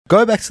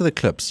go back to the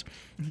clips.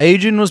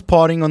 Adrian was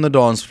partying on the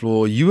dance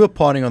floor. You were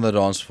partying on the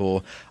dance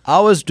floor.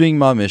 I was doing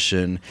my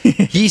mission.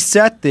 He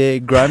sat there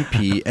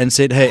grumpy and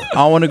said, hey,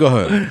 I want to go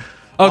home.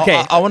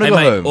 Okay. I want to go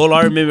home. All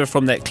I remember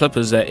from that clip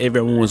is that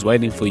everyone was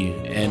waiting for you.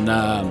 And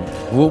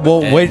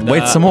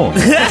wait some more.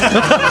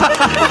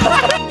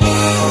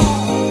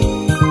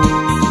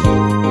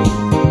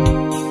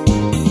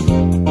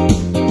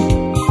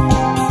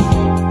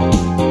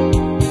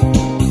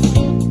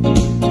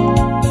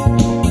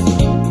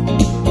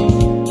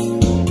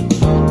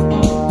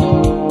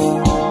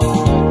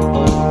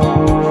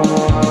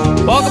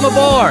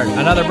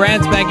 Another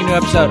brand spanking new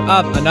episode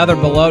of another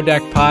Below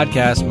Deck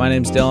podcast. My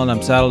name's Dylan.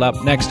 I'm saddled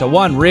up next to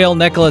one real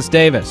Nicholas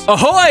Davis.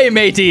 Ahoy,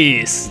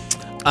 mateys!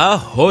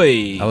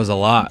 ahoy. That was a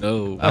lot.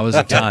 Oh. That was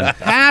a ton.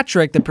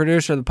 Patrick, the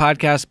producer of the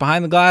podcast,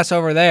 behind the glass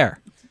over there.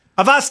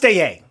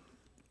 Avasteye.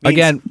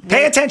 Again,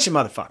 pay attention,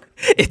 motherfucker.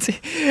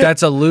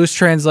 That's a loose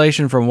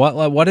translation from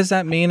what does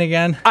that mean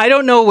again? I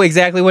don't know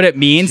exactly what it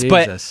means,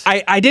 Jesus.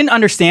 but I didn't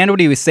understand what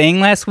he was saying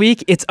last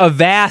week. It's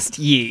avast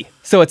ye.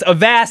 So it's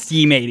avast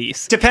ye,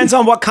 mateys. Depends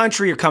on what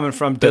country you're coming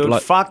from,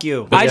 dude. Fuck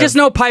you. I just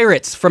know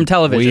pirates from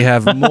television. We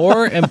have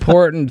more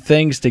important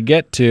things to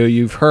get to.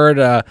 You've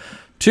heard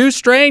two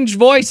strange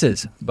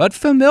voices, but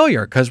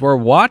familiar, because we're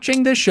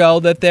watching the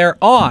show that they're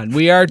on.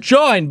 We are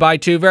joined by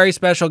two very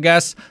special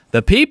guests,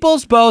 the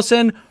People's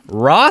Bosun,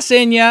 Ross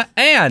Inia,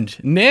 and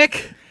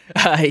Nick.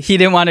 He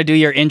didn't want to do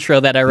your intro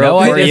that I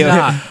wrote for you.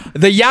 Not.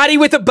 The Yachtie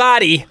with a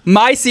body,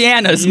 my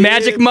Sienna's,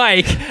 Magic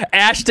Mike,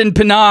 Ashton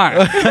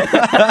Pienaar.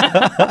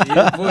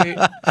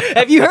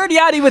 Have you heard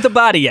Yachtie with a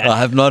body yet? I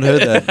have not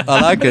heard that.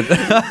 I like it.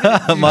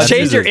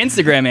 Change your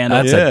Instagram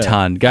handle. That's a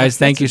ton. Guys,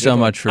 thank you so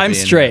much for being I'm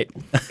straight.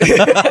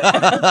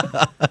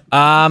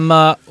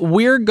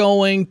 We're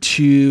going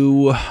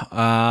to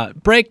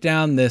break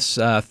down this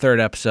third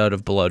episode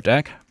of Below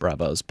Deck,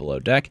 Bravo's Below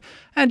Deck,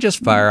 and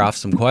just fire off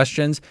some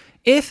questions.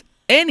 If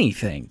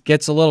anything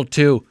gets a little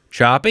too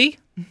choppy,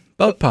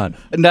 boat pun.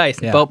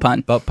 Nice, Yeah, boat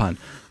pun. Boat pun.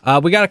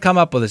 We got to come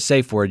up with a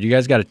safe word. You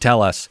guys got to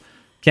tell us.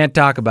 Can't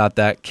talk about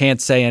that. Can't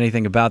say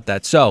anything about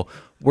that. So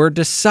we're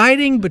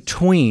deciding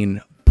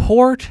between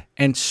port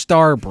and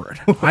starboard.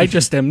 I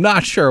just am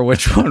not sure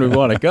which one we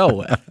want to go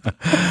with.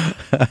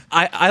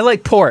 I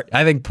like port.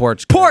 I think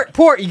port's good.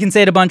 Port. You can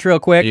say it a bunch real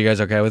quick. Are you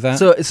guys okay with that?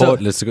 So Port.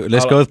 Let's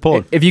go with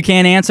port. if you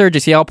can't answer,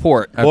 just yell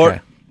port.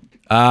 Okay.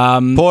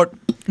 Port.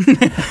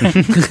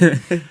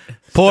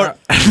 Port.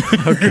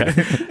 Okay.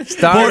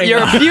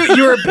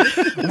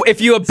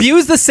 If you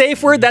abuse the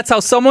safe word, that's how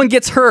someone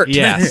gets hurt.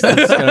 Yes,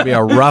 it's going to be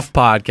a rough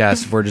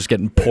podcast if we're just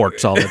getting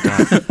ports all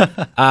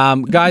the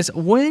time. Guys,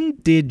 when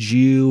did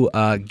you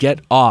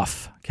get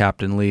off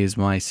Captain Lee's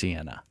My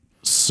Sienna?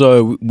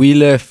 So we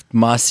left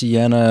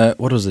Marciana,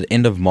 what was it,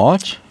 end of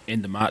March?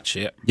 End of March,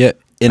 yeah. Yeah,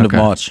 end of Okay.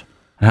 March.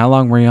 And how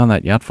long were you on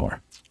that yacht for?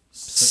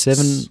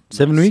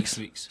 Seven weeks? 6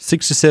 weeks.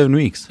 6 to 7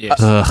 weeks. Yes.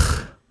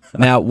 Ugh.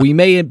 Now, we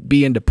may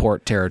be into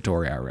port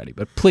territory already,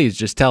 but please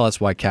just tell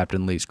us why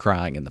Captain Lee's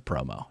crying in the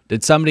promo.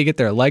 Did somebody get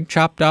their leg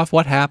chopped off?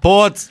 What happened?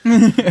 Port.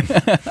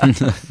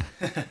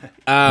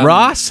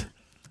 Ross?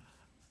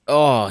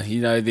 Oh,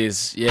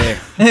 there's, yeah.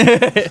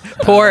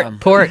 Port.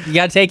 You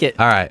gotta take it.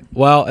 All right.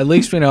 Well, at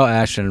least we know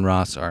Ashton and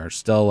Ross are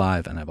still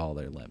alive and have all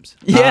their limbs.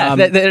 Yeah,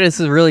 that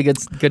is really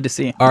good to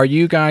see. Are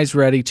you guys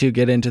ready to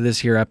get into this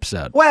here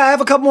episode? Well, I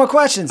have a couple more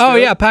questions. Oh,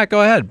 dude. yeah, Pat,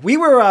 go ahead. We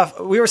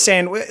were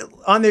saying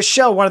on this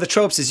show, one of the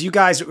tropes is you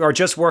guys are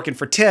just working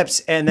for tips,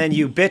 and then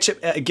you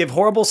give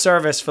horrible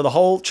service for the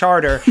whole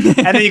charter, and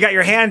then you got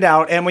your hand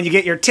out, and when you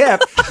get your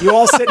tip, you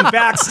all sit and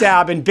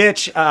backstab and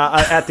bitch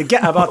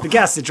about the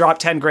guests that drop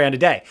 10 grand a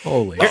day.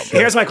 Holy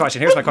Here's my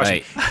question.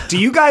 Mate. Do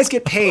you guys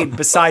get paid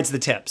besides the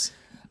tips?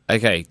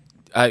 Okay.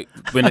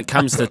 When it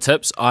comes to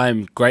tips,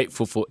 I'm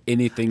grateful for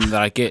anything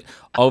that I get.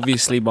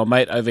 Obviously, my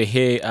mate over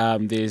here,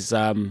 there's,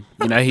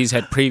 he's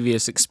had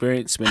previous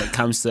experience when it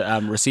comes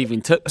to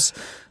receiving tips.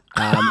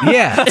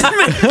 Yeah.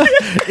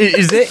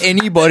 Is there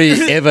anybody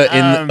ever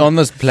on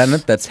this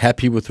planet that's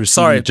happy with receiving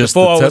Sorry, just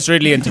before the I tip? was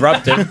rudely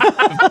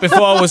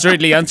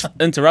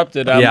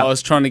interrupted. Yeah. I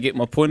was trying to get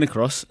my point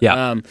across.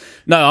 Yeah.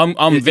 No,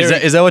 I'm Is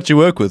very. that what you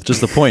work with? Just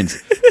the points?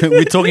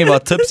 We're talking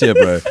about tips here,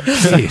 bro.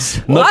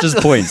 Jeez. Not just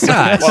points.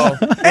 well,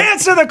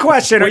 Answer the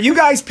question. Are you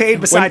guys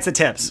paid besides the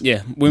tips?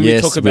 yeah, when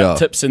Yes, we talk we about are.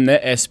 tips in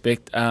that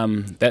aspect,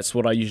 that's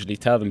what I usually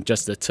tell them,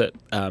 just a tip.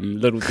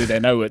 Little do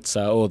they know it's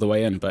all the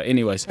way in. But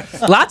anyways,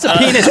 Lots of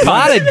penis A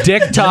lot of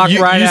dick talk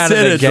You right out of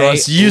said the it, gate.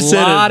 Ross. You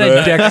said it, lot bro.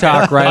 of dick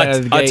talk right out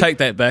of the gate. I take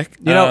that back.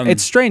 You know,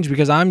 it's strange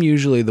because I'm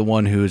usually the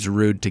one who's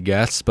rude to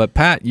guests, but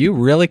Pat, you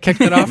really kicked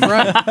it off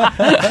right.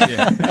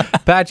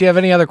 Pat, do you have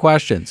any other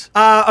questions?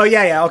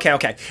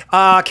 Okay.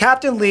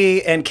 Captain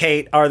Lee and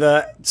Kate are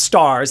the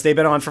stars. They've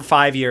been on for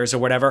 5 years or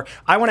whatever.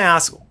 I want to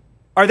ask,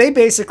 are they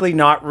basically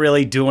not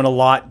really doing a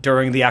lot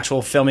during the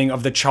actual filming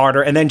of the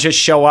charter and then just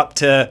show up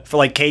for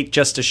like Kate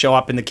just to show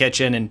up in the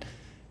kitchen and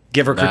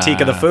give her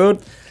critique of the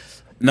food?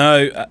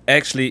 No,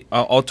 actually,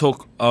 I'll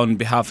talk on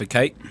behalf of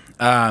Kate.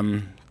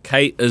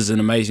 Kate is an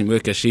amazing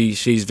worker.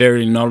 She's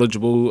very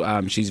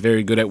knowledgeable. She's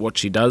very good at what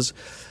she does.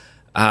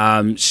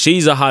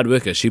 She's a hard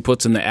worker. She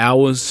puts in the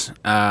hours,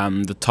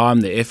 the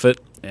time, the effort,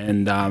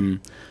 and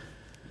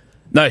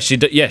no, she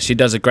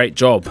does a great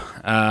job.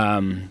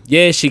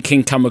 She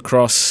can come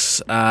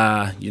across,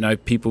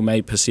 people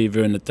may perceive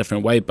her in a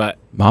different way, but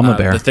Mama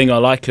bear. the thing I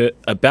like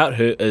about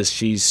her is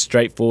she's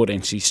straightforward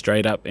and she's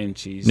straight up and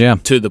she's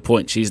to the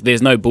point.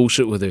 There's no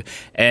bullshit with her,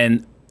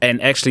 and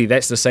actually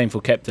that's the same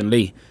for Captain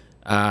Lee.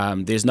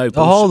 There's no bullshit.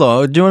 Oh, hold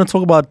on. Do you want to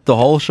talk about the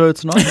whole show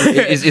tonight?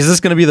 is this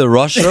going to be the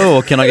Ross show,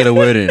 or can I get a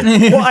word in?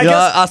 Well,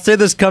 I said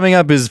this coming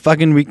up is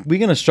fucking. We're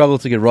going to struggle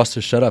to get Ross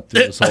to shut up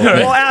through this whole thing.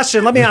 Well,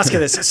 Ashton, let me ask you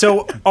this.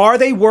 So, are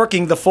they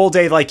working the full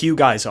day like you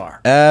guys are?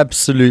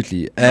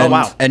 Absolutely. And,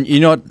 wow. And you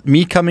know what?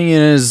 Me coming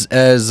in as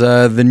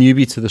the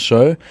newbie to the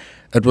show,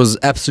 it was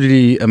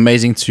absolutely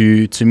amazing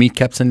to meet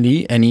Captain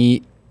Lee, and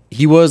he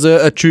was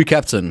a true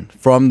captain.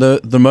 From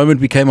the moment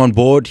we came on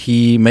board,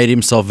 he made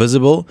himself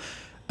visible.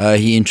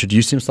 He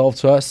introduced himself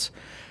to us,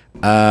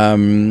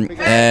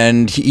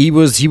 and he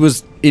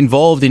was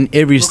involved in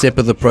every step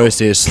of the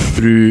process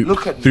through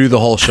the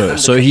whole show.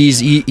 So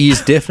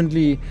he's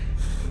definitely.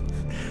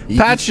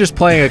 Pat's just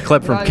playing a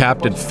clip from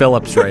Captain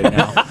Phillips right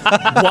now.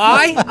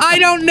 Why? I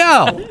don't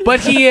know,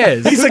 but he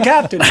is. He's a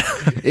captain.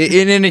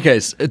 In any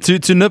case,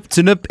 to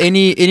nip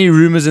any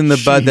rumors in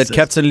the bud that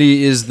Captain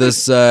Lee is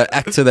this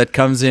actor that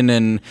comes in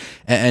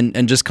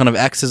and just kind of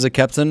acts as a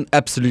captain,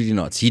 absolutely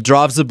not. He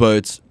drives the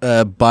boat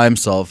by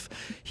himself.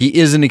 He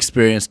is an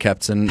experienced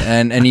captain,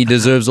 and he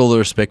deserves all the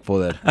respect for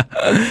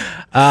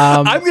that.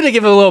 I'm going to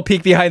give a little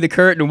peek behind the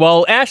curtain.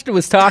 While Ashton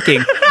was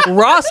talking,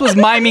 Ross was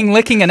miming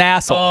licking an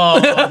asshole.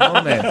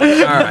 Oh man. All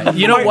right.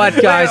 You know what,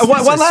 guys?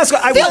 One last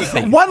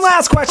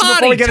question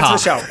before we get into the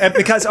show.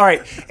 Because, all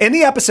right, in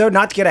the episode,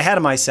 not to get ahead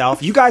of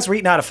myself, you guys were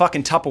eating out of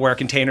fucking Tupperware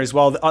containers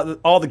while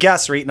all the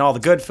guests are eating all the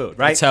good food,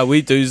 right? That's how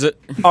we do it.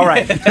 All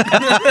right.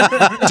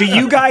 Do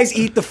you guys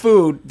eat the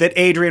food that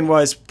Adrian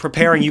was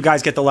preparing? You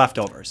guys get the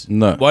leftovers?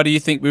 No. Why do you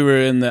think we were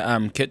in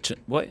the kitchen?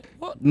 What?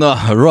 No.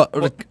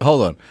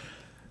 Hold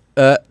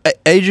on.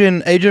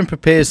 Adrian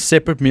prepares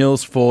separate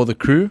meals for the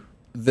crew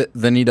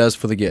than he does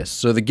for the guests.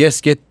 So the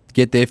guests get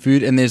their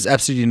food, and there's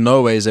absolutely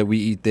no ways that we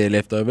eat their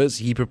leftovers.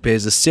 He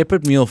prepares a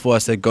separate meal for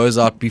us that goes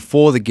out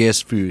before the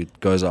guest food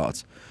goes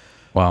out.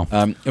 Wow.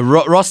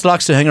 Ross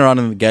likes to hang around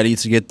in the galley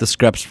to get the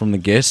scraps from the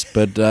guests,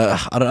 but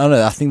I don't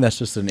know. I think that's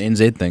just an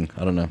NZ thing.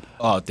 I don't know.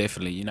 Oh,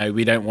 definitely. You know,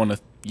 we don't want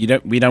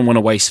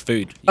to waste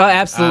food. Oh,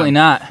 absolutely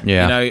not.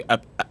 Yeah. You know,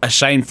 a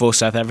shame for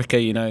South Africa.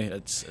 You know,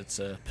 it's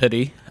a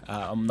pity.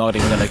 I'm not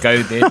even going to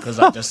go there because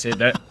I just said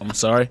that. I'm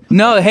sorry.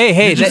 No,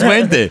 hey, You just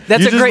went there.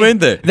 That's You a just great.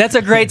 went there. That's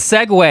a great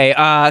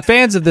segue.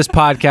 Fans of this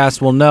podcast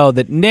will know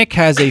that Nick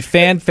has a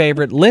fan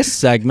favorite list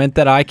segment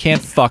that I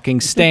can't fucking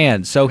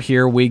stand. So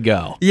here we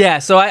go. Yeah,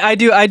 so I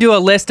do a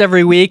list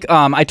every week.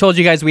 I told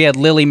you guys we had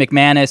Lily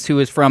McManus, who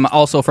is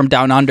also from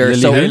Down Under.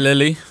 Hey,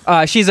 Lily.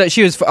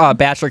 She was a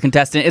Bachelor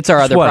contestant. It's our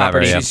other whatever,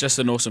 property. yeah. She's just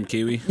an awesome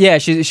Kiwi. Yeah,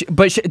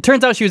 but it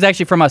turns out she was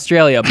actually from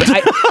Australia. But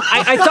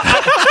I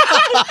thought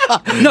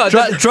no.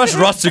 Trust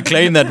Ross to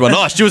claim that one.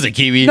 Oh, she was a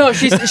Kiwi. No,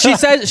 she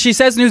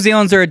says New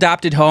Zealand's her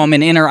adopted home,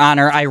 and in her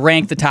honor, I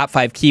rank the top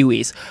 5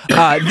 Kiwis.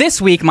 This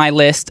week, my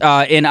list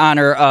in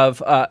honor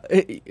of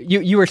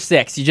you were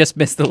 6. You just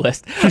missed the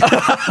list.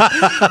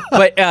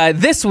 But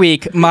this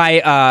week,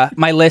 my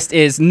list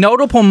is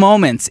notable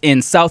moments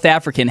in South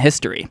African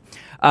history.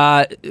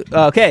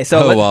 Okay,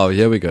 so wow,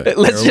 here we go.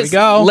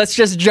 Let's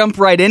just jump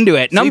right into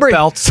it.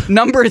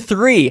 Number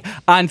 3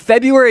 on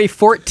February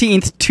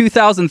 14th,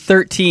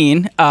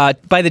 2013.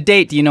 By the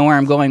date, do you know where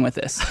I'm going with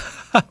this?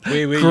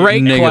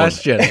 Great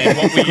question.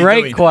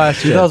 Great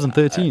question.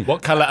 2013.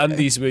 What color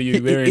undies were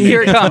you wearing?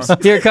 Here it comes.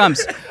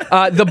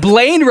 The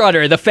Blaine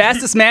Rudder, the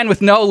fastest man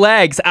with no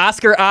legs,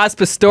 Oscar Oz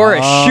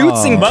Pistorius,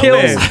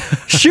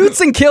 shoots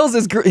and kills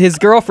his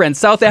girlfriend,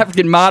 South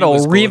African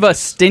model Reva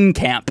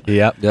Steenkamp.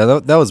 Yep. Yeah,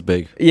 that was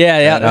big.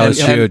 Yeah. That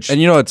was huge. And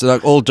you know, it's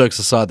like all jokes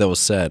aside, that was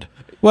sad.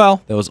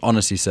 Well, That was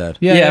honestly sad.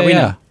 We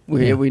know.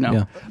 We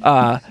know.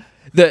 Yeah.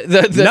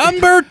 The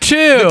number 2.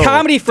 the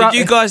comedy from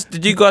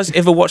Did you guys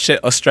ever watch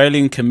that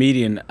Australian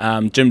comedian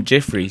Jim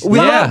Jeffries? we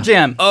love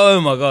Jim. Oh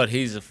my God,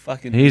 he's a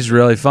fucking. He's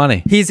really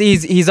funny.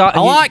 I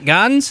like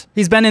guns.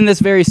 He's been in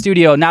this very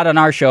studio, not on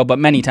our show, but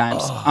many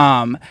times.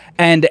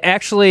 And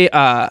actually,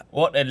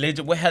 What a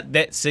legend! We had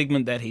that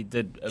segment that he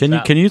did.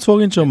 Can you talk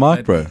into your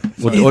mic, bro?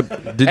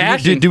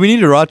 Do we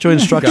need to write your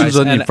instructions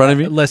Guys, in front of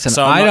you? Listen,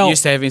 So I I'm not don't.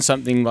 used to having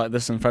something like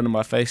this in front of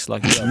my face.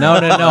 Like No.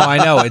 I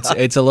know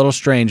it's a little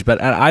strange,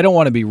 but I don't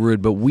want to be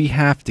rude, but we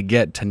have to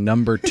get to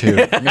number 2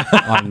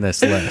 on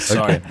this list.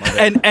 Sorry. Okay.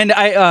 my bad. and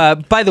I,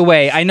 by the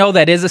way, I know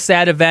that is a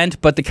sad event,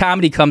 but the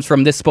comedy comes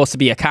from this supposed to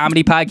be a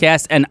comedy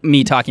podcast and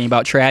me talking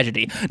about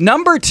tragedy.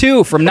 Number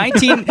 2 from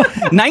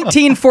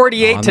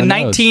 1948 to On the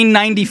nose.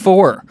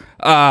 1994.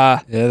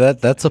 Yeah,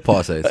 that's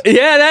apartheid.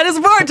 Yeah, that is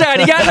apartheid.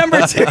 You got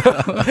number 2.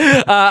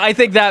 I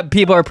think that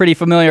people are pretty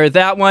familiar with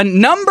that one.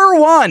 Number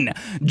 1,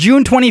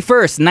 June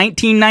 21st,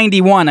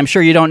 1991. I'm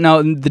sure you don't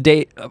know the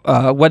date,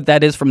 what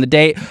that is from the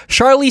date.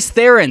 Charlize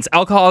Theron's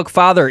alcoholic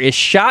father is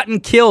shot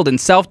and killed in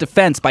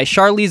self-defense by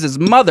Charlize's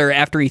mother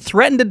after he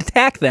threatened to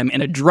attack them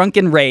in a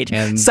drunken rage.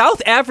 And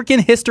South African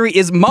history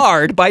is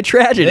marred by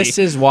tragedy. this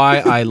is why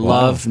I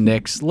love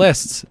Nick's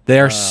lists.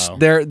 They're so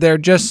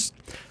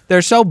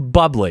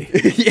bubbly.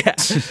 Yeah.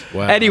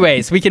 Wow.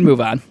 Anyways, we can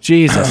move on.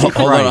 Jesus Hold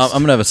on, Christ.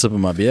 I'm gonna have a sip of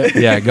my beer.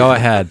 Yeah, go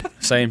ahead.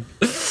 Same.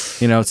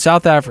 You know,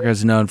 South Africa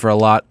is known for a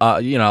lot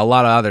of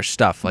other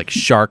stuff like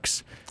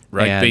sharks,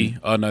 Rugby. and-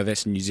 Oh no,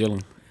 that's New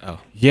Zealand. Oh.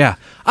 yeah,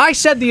 I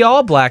said the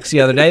All Blacks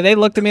the other day. They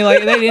looked at me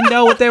like they didn't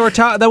know what they were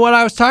what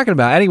I was talking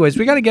about. Anyways,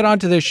 we got to get on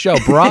to this show.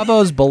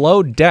 Bravo's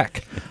Below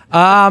Deck.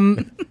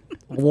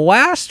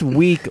 Last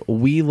week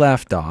we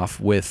left off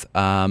with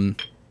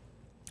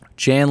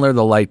Chandler,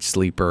 the light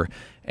sleeper,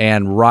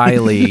 and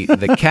Riley,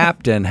 the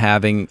captain,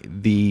 having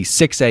the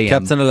 6 a.m.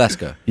 Captain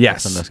Alaska.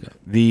 Yes, Captain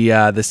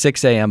Alaska. the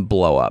 6 a.m.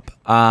 blow up.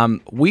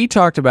 We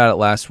talked about it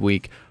last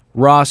week.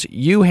 Ross,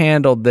 you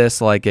handled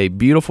this like a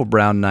beautiful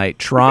brown knight,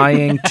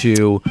 trying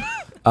to.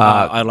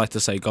 I'd like to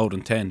say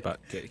golden 10, but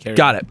carry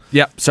Got on. it.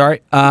 Yep.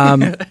 Sorry.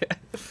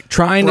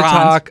 Trying to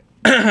talk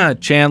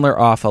Chandler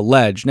off a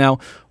ledge. Now,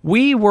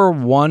 we were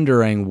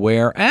wondering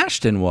where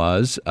Ashton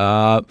was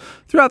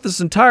throughout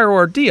this entire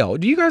ordeal.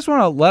 Do you guys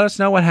want to let us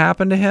know what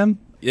happened to him?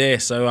 Yeah,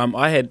 so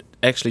I had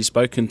actually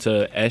spoken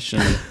to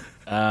Ashton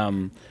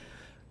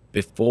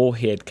before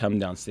he had come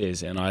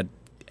downstairs, and I'd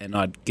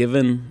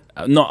given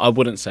I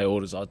wouldn't say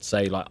orders. I'd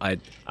say like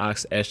I'd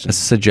asked Ashton A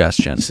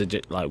suggestion.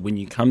 like when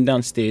you come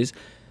downstairs,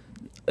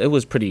 it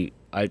was pretty.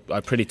 I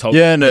pretty told.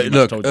 Yeah, no. pretty much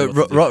Look, told you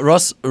what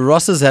to do.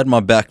 Ross has had my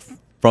back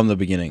from the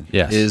beginning.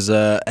 Yes.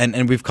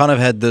 And we've kind of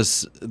had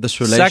this Second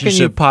you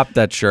relationship. popped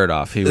that shirt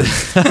off, he was.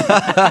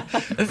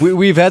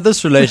 We've had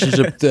this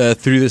relationship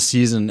through the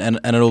season, and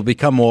it'll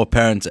become more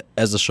apparent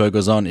as the show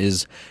goes on.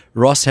 Is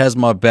Ross has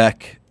my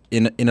back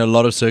in a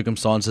lot of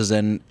circumstances,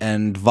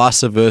 and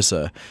vice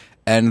versa.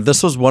 And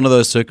this was one of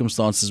those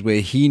circumstances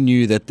where he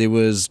knew that there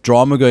was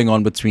drama going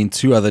on between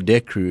two other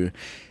deck crew.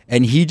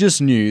 And he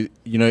just knew,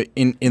 you know,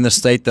 in the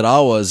state that I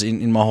was,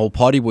 in my whole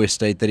party boy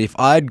state, that if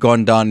I had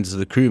gone down into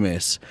the crew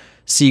mess,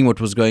 seeing what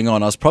was going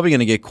on, I was probably going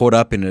to get caught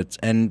up in it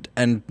and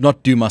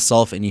not do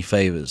myself any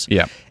favors.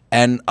 Yeah.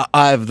 And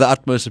I have the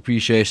utmost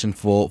appreciation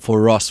for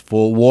Ross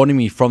for warning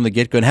me from the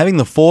get-go and having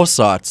the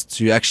foresight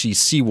to actually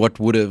see what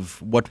would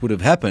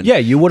have happened. Yeah,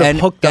 you would have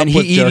hooked up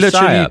with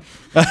Josiah.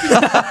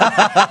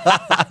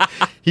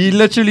 He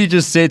literally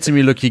just said to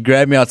me, look, he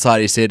grabbed me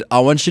outside. He said,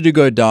 I want you to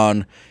go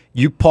down.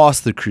 You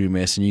pass the crew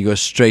mess and you go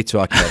straight to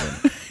our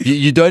cabin.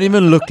 You don't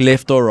even look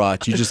left or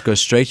right. You just go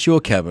straight to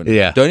your cabin.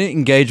 Yeah. Don't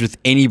engage with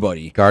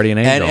anybody. Guardian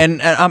angel.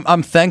 And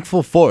I'm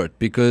thankful for it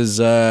because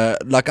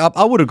like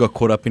I would have got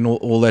caught up in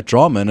all that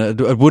drama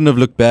and it wouldn't have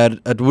looked bad.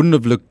 It wouldn't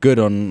have looked good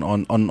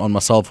on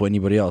myself or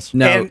anybody else.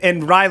 No.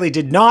 And Riley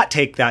did not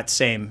take that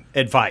same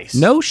advice.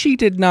 No, she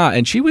did not.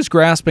 And she was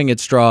grasping at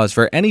straws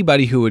for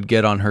anybody who would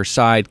get on her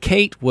side.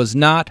 Kate was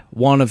not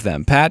one of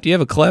them. Pat, do you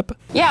have a clip?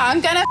 Yeah, I'm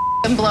gonna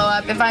blow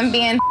up if I'm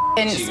being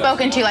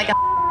spoken to like a.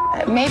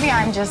 Maybe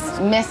I'm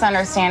just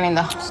misunderstanding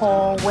the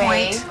whole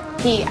way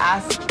he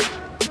asked.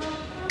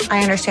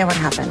 I understand what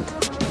happened,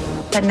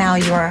 but now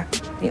you're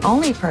the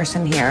only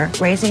person here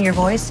raising your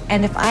voice.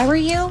 And if I were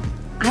you,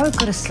 I would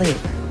go to sleep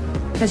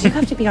because you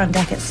have to be on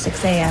deck at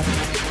 6 a.m.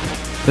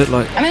 Bit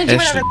like I'm gonna do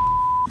Ashton.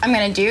 whatever I'm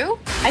gonna do.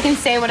 I can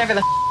say whatever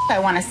the I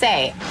want to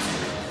say.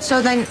 So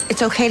then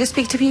it's okay to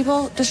speak to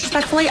people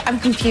disrespectfully? I'm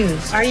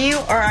confused. Are you,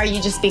 or are you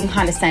just being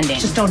condescending?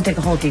 Just don't dig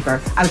a hole deeper.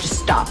 I would just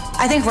stop.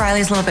 I think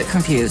Riley's a little bit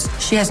confused.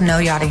 She has no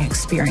yachting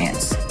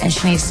experience, and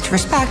she needs to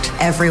respect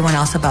everyone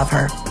else above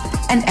her.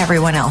 And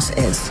everyone else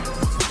is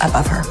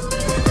above her.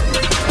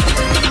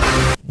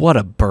 What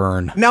a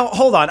burn. Now,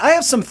 hold on. I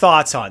have some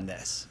thoughts on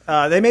this.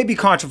 They may be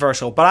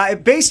controversial,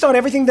 but based on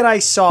everything that I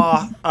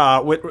saw,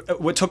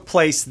 what took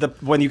place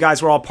when you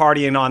guys were all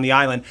partying on the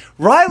island,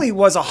 Riley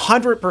was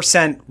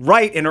 100%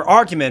 right in her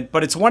argument,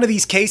 but it's one of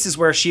these cases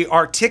where she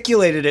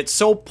articulated it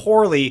so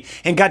poorly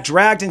and got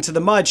dragged into the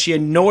mud, she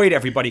annoyed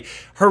everybody.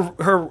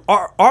 Her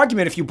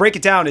argument, if you break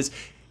it down, is...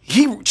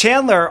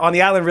 Chandler on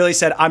the island really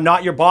said, I'm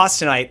not your boss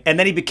tonight. And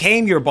then he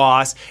became your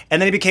boss. And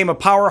then he became a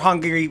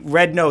power-hungry,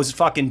 red-nosed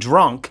fucking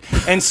drunk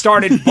and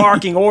started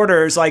barking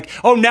orders like,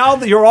 oh, now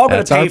that you're all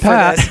going to pay for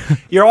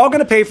this. You're all going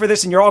to pay for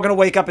this and you're all going to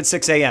wake up at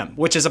 6 a.m.,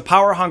 which is a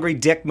power-hungry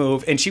dick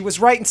move. And she was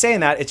right in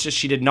saying that. It's just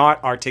she did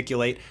not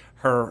articulate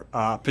her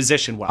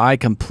position well. I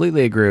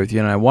completely agree with you,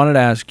 and I wanted to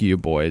ask you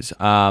boys,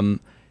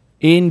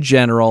 in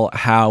general,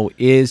 how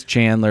is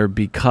Chandler?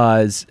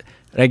 Because,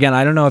 again,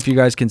 I don't know if you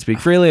guys can speak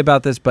freely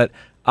about this, but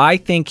I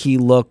think he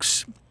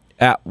looks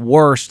at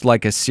worst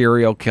like a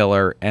serial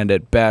killer and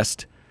at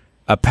best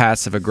a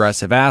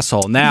passive-aggressive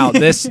asshole. Now,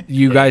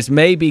 you guys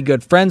may be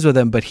good friends with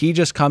him, but he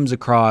just comes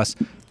across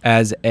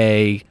as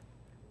a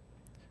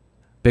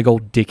big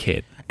old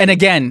dickhead. And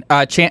again,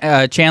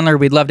 Chandler,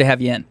 we'd love to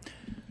have you in.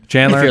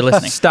 Chandler, if you're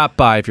listening. stop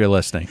by if you're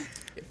listening.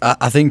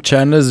 I think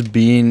Chandler's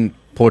been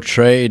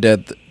portrayed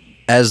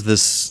as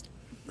this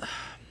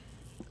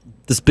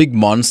big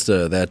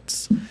monster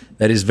that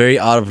is very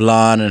out of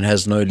line and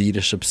has no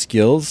leadership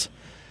skills.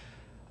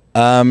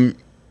 I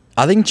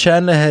think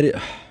Chandler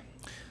had.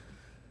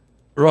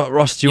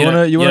 Ross, do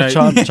you want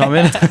to chime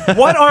in?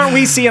 What aren't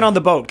we seeing on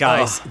the boat,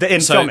 guys? In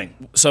filming.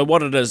 So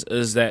what it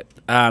is that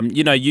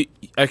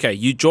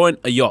you join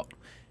a yacht.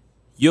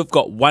 You've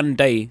got 1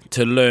 day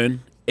to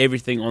learn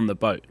everything on the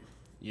boat.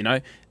 You know,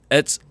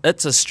 it's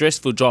a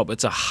stressful job.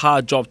 It's a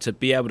hard job to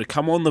be able to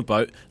come on the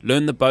boat,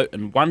 learn the boat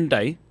in 1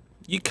 day.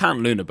 You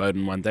can't learn a boat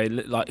in 1 day.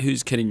 Like,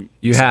 who's kidding?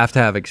 You have to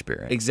have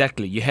experience.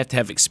 Exactly. You have to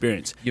have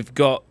experience. You've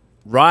got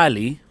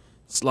Riley.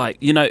 It's like,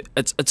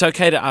 it's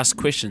okay to ask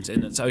questions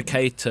and it's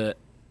okay to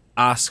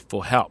ask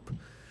for help.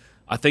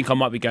 I think I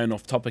might be going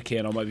off topic here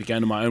and I might be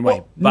going to my own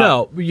way. But,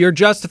 no, you're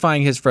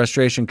justifying his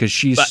frustration because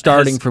she's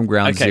starting from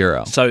ground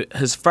zero. So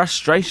his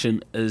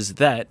frustration is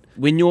that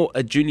when you're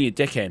a junior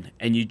deckhand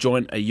and you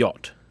join a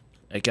yacht,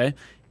 okay,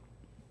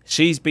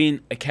 she's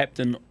been a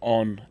captain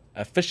on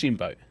a fishing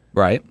boat.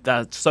 Right.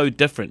 That's so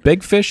different.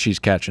 Big fish she's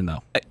catching,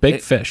 though. Big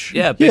fish.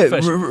 Yeah, big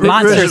fish.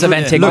 Monsters of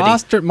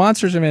antiquity.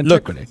 Monsters of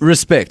antiquity. Look,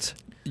 respect.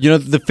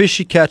 The fish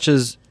she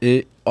catches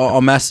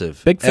are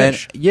massive. Big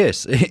fish. And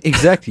yes,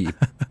 exactly.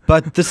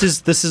 But this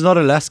is not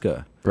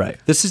Alaska. Right.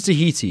 This is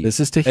Tahiti.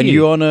 Tahiti. And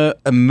you're on a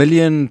 $1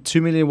 million,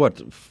 $2 million,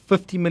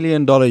 $50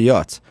 million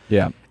yacht.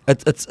 Yeah.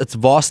 It's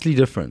vastly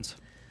different.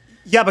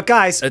 Yeah, but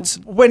guys,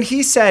 when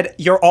he said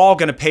you're all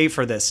going to pay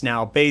for this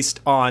now based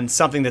on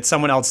something that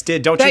someone else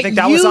did, don't you think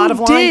that was out of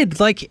line? Did.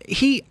 Like,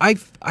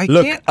 I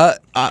Look, can't.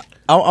 I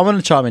want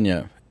to chime in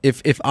here.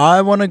 If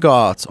I want to go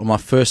out on my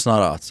first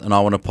night out and I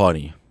want to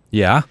party,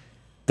 yeah.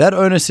 that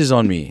onus is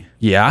on me.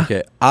 Yeah.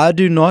 Okay. I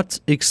do not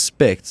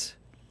expect,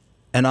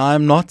 and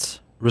I'm not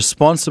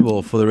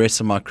responsible for the rest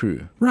of my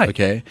crew. Right.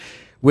 Okay.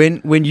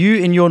 When you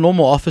in your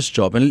normal office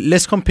job, and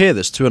let's compare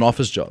this to an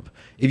office job.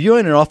 If you're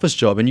in an office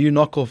job and you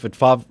knock off at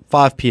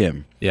 5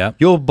 p.m., yeah,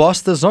 your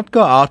boss does not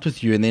go out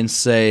with you and then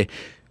say,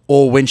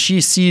 or when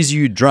she sees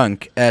you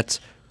drunk at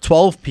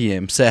 12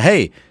 p.m., say,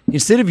 hey,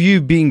 instead of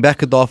you being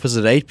back at the office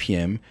at 8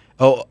 p.m.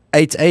 or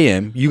 8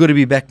 a.m., you got to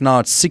be back now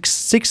at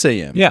 6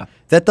 a.m. Yeah.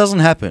 That doesn't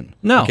happen.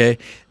 No. Okay.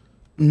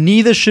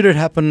 Neither should it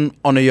happen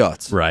on a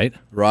yacht. Right.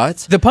 Right?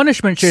 The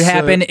punishment should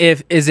happen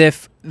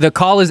if the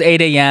call is 8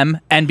 a.m.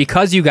 and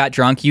because you got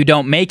drunk, you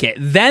don't make it.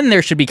 Then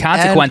there should be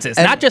consequences,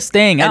 And- not just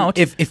staying out.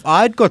 If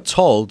I'd got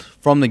told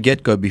from the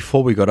get-go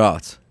before we got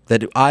out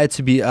that I had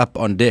to be up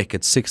on deck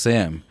at 6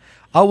 a.m.,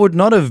 I would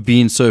not have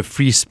been so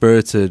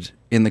free-spirited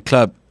in the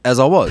club as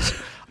I was.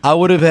 I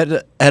would have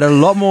had a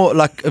lot more,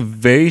 like, a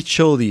very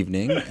chilled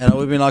evening, and I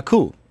would have been like,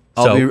 cool.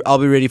 I'll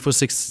be ready for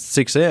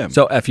 6 a.m.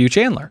 So F you,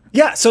 Chandler.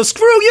 Yeah, so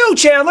screw you,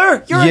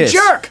 Chandler. You're Yes. a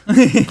jerk.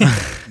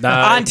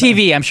 On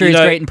TV, I'm sure he's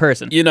great in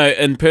person.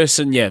 In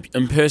person, yeah.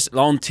 In person,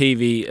 on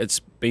TV,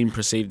 it's been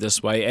perceived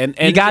this way. And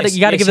You gotta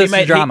give us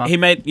some drama. He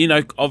made,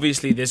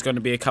 obviously there's going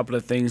to be a couple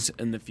of things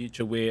in the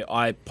future where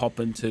I pop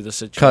into the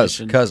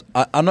situation. Because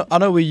I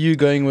know where you're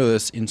going with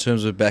this in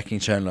terms of backing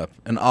Chandler up.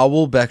 And I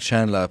will back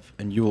Chandler up,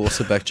 and you will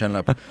also back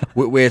Chandler up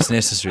where it's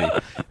necessary.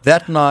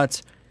 That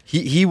night,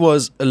 he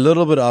was a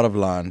little bit out of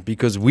line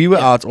because we were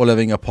out all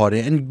having a party.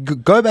 And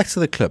go back to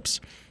the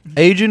clips.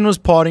 Adrian was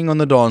partying on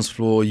the dance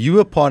floor. You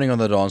were partying on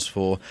the dance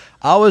floor.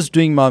 I was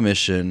doing my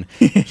mission.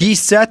 He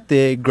sat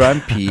there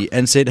grumpy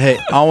and said, hey,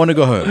 I want to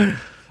go home.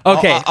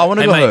 Okay. I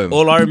want to go home.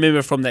 All I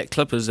remember from that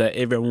clip is that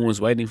everyone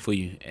was waiting for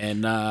you.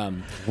 And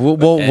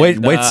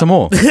wait some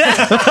more.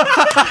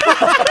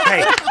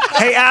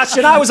 Hey,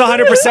 Ashton, I was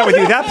 100% with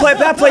you.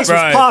 That place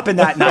was popping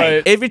that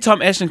night. Every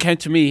time Ashton came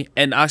to me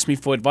and asked me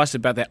for advice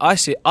about that,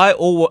 I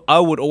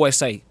would always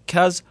say,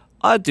 cuz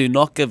I do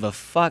not give a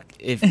fuck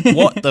if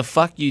what the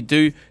fuck you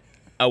do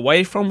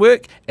away from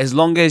work, as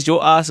long as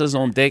your ass is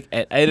on deck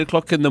at 8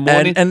 o'clock in the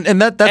morning. And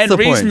that's the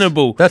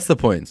reasonable. point. That's the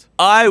point.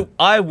 I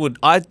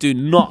do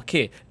not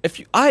care.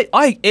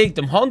 I egged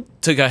him on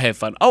to go have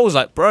fun. I was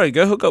like, bro,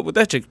 go hook up with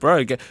that chick,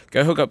 bro. Go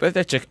hook up with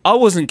that chick. I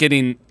wasn't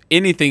getting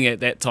anything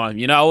at that time.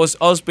 I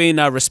was being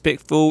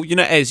respectful,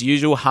 as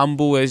usual,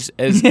 humble as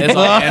I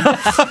am.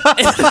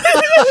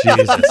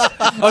 Jesus.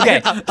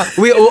 Okay,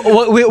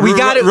 we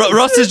got it.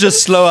 Ross is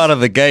just slow out of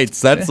the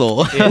gates. That's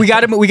all. We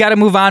got to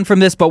move on from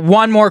this. But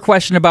one more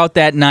question about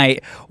that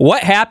night.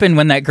 What happened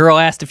when that girl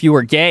asked if you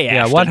were gay?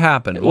 Yeah, Ashton? what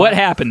happened? What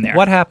happened there?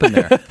 What happened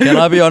there? Can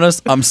I be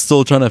honest? I'm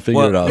still trying to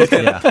figure it out.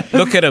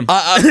 Look at him.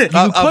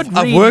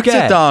 I've worked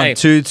it down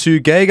to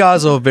gay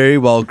guys are very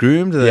well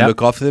groomed. They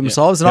look after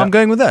themselves, and I'm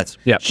going with that.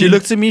 Yep. She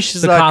looked at me. She's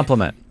It's a like,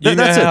 compliment.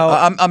 That's it.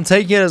 I'm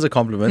taking it as a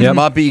compliment. Yep. It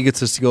might be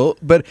egotistical,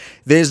 but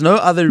there's no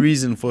other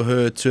reason for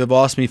her to have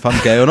asked me if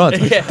I'm gay or not.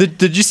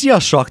 Did you see how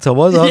shocked I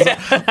was?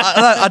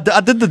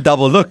 I did the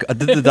double look. I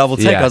did the double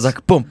take. I was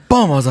like, boom,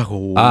 boom. I was like,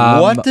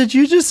 what did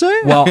you just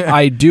say? Well,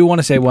 I do want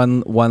to say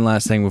one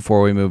last thing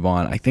before we move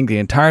on. I think the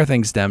entire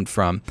thing stemmed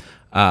from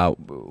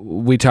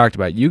we talked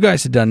about you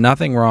guys had done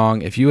nothing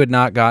wrong. If you had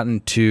not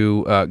gotten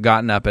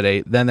up at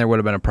 8, then there would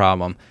have been a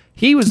problem.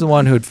 He was the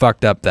one who had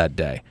fucked up that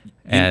day.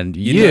 And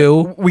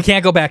we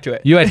can't go back to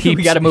it. You had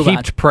we got to move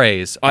on.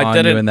 praise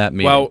on you in that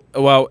meeting.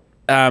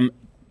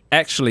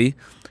 Actually,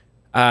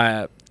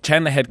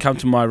 Chandler had come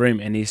to my room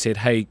and he said,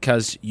 "Hey,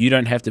 cuz you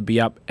don't have to be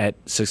up at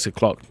 6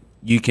 o'clock.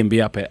 You can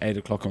be up at 8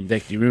 o'clock on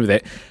deck." Do you remember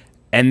that?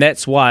 And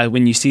that's why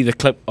when you see the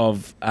clip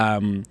of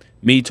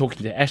me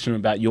talking to Ashton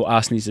about your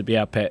ass needs to be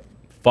up at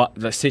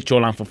set your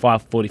alarm for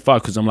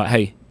 5:45, because I'm like,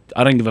 hey,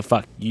 I don't give a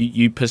fuck.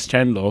 You piss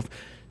Chandler off.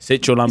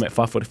 Set your alarm at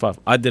 5:45.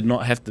 I did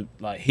not have to.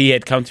 Like, he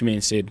had come to me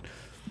and said,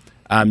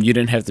 you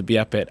didn't have to be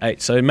up at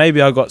 8. So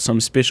maybe I got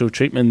some special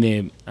treatment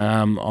there.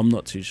 I'm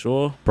not too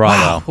sure.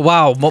 Bravo.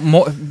 Wow.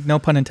 No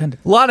pun intended.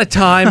 A lot of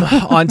time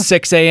on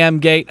 6 a.m.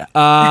 gate.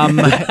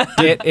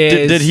 It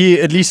is. Did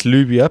he at least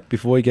lube you up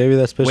before he gave you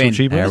that special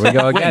treatment? There we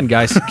go again,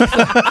 guys.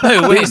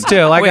 These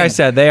two, like I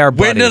said, they are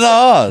buddies. When did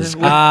I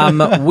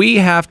ask? We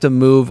have to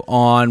move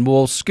on.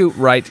 We'll scoot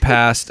right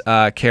past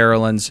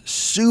Carolyn's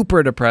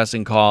super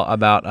depressing call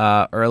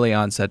about early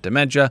onset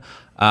dementia.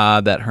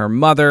 That her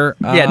mother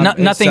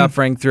is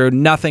suffering through.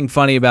 Nothing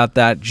funny about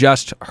that.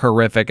 Just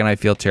horrific, and I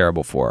feel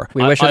terrible for her.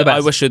 We wish her the best. I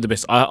wish her the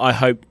best. I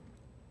hope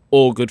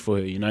all good for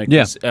her, you know,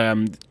 because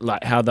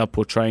like how they're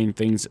portraying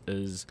things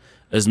is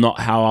not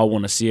how I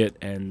want to see it.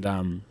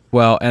 And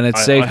well, and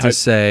it's safe to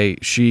say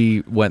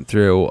she went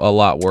through a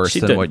lot worse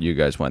than what you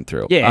guys went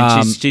through. Yeah,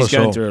 and she's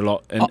going through a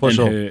lot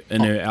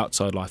in her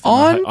outside life.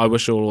 I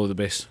wish her all the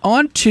best.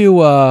 On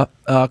to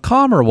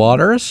calmer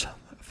waters,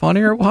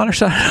 funnier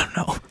waters. I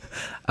don't know.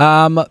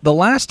 The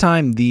last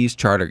time these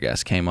charter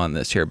guests came on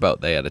this here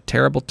boat, they had a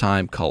terrible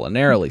time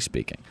culinarily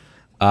speaking.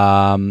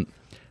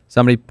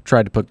 Somebody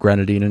tried to put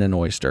grenadine in an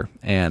oyster,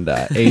 and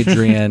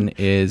Adrian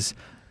is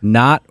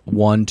not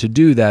one to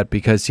do that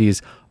because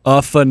he's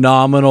a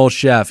phenomenal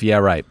chef. Yeah,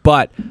 right.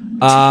 But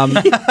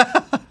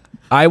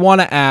I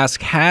want to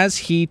ask, has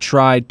he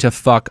tried to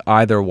fuck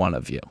either one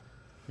of you?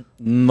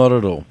 Not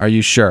at all. Are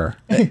you sure?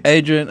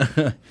 Adrian...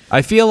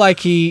 I feel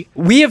like we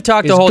have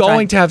talked the whole time.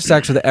 Going to have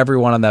sex with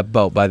everyone on that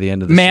boat by the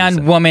end of the season.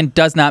 Man, woman,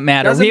 does not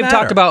matter. We've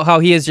talked about how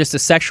he is just a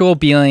sexual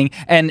being,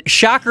 and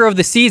shocker of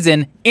the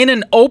season, in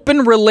an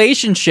open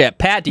relationship.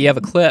 Pat, do you have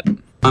a clip?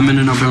 I'm in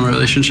an open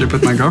relationship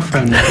with my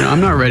girlfriend. You know,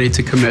 I'm not ready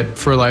to commit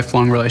for a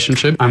lifelong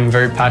relationship. I'm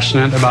very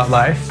passionate about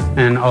life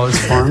and all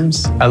its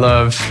forms. I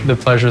love the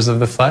pleasures of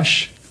the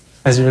flesh,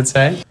 as you would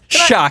say.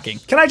 Shocking.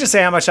 Can I just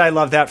say how much I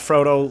love that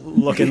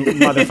Frodo-looking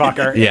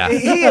motherfucker? Yeah.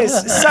 He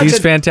is He's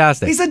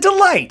fantastic. He's a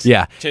delight.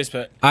 Yeah. Cheers,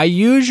 Pat. I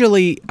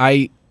usually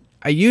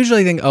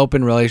think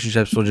open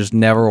relationships will just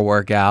never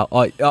work out.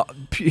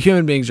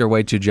 Human beings are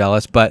way too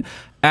jealous, but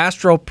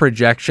astral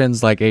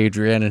projections like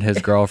Adrian and his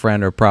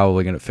girlfriend are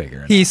probably going to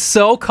figure it out. He's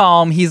so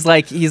calm. He's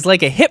like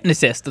a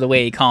hypnotist the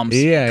way he calms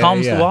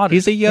the water.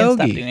 He's a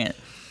yogi.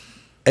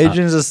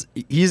 Adrian's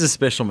he's a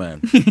special man,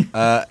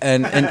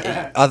 and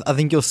I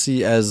think you'll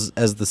see as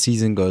the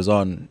season goes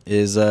on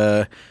is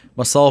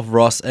myself,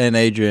 Ross, and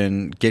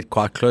Adrian get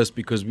quite close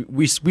because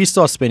we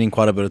start spending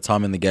quite a bit of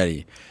time in the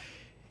galley,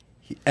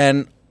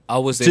 and I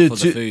was there for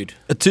the food.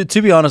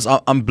 To be honest,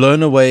 I'm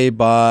blown away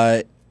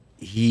by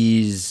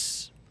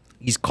his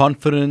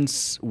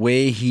confidence,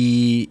 where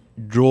he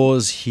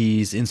draws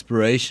his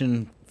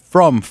inspiration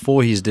from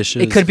for his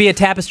dishes. It could be a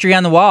tapestry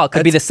on the wall. It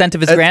could be the scent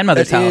of his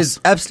grandmother's house. It is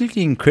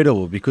absolutely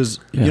incredible because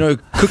you know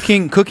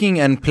cooking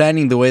and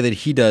planning the way that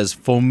he does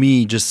for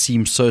me just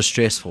seems so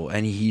stressful,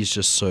 and he's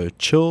just so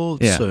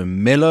chilled, so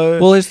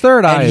mellow. Well, his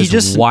third eye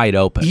is wide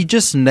open. He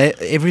just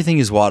everything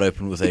is wide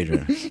open with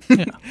Adrian,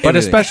 but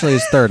especially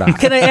his third eye.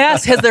 Can I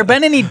ask, has there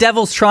been any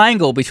devil's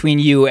triangle between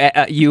you,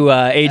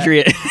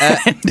 Adrian?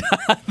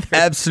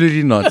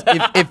 Absolutely not.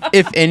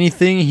 If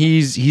anything,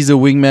 he's a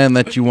wingman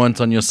that you want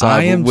on your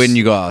side when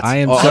you go out. I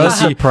am so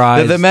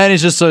surprised. The man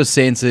is just so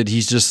centered.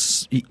 He's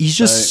just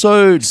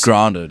so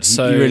grounded.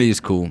 He really is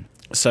cool.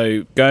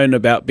 So going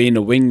about being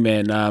a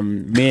wingman,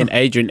 me and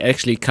Adrian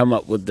actually come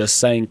up with this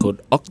saying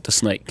called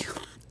octosnake,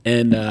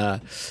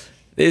 and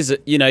there's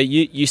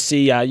you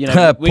see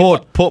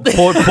port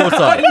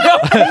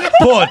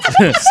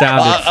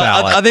sounded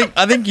phallic.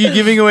 I think you're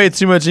giving away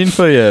too much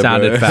info here.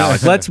 Sounded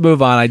phallic. Let's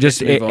move on. I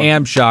just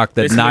am shocked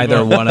that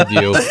neither one of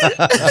you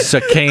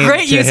succumbed.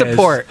 Great use of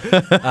port.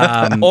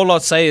 All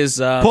I'd say is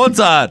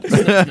portard.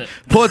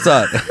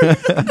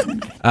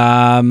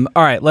 All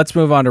right, let's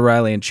move on to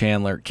Riley and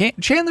Chandler.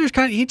 Chandler's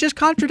he just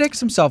contradicts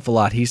himself a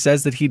lot. He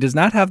says that he does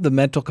not have the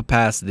mental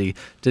capacity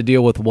to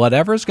deal with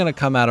whatever's going to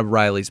come out of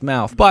Riley's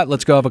mouth. But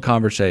let's go have a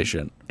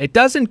conversation. It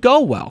doesn't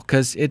go well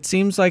because it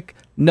seems like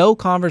no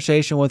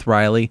conversation with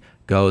Riley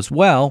goes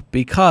well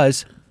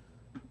because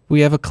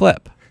we have a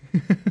clip.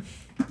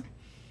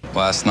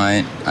 Last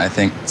night, I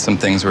think some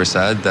things were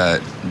said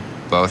that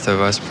both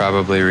of us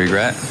probably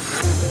regret.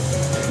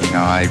 You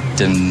know, I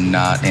did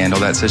not handle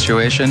that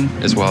situation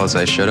as well as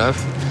I should have,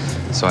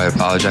 so I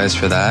apologize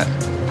for that.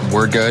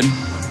 We're good,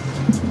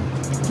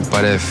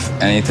 but if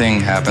anything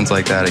happens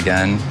like that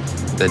again,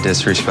 the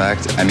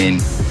disrespect, I mean,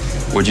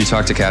 would you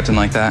talk to Captain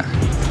like that?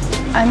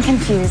 I'm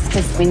confused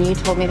because when you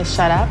told me to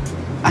shut up,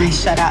 I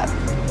shut up.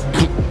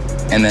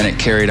 and then it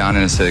carried on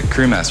into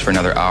crew mess for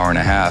another hour and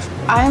a half.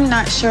 I'm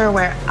not sure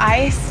where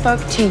I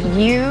spoke to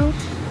you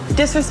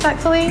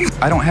disrespectfully.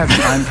 I don't have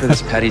time for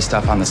this petty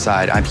stuff on the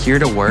side. I'm here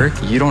to work.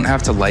 You don't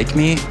have to like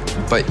me,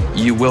 but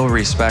you will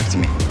respect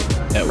me,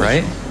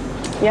 right?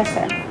 Yes,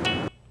 sir.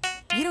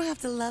 You don't have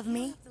to love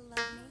me.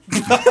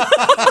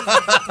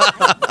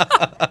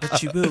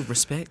 But you will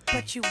respect.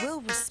 But you will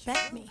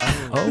respect me.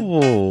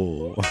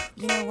 Oh.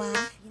 You know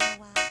why?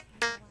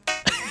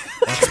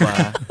 That's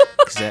why.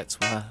 Because that's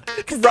why.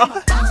 Because I'm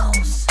a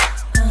boss.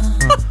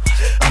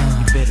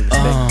 You better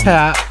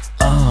respect.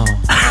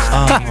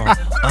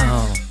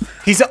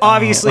 He's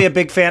obviously a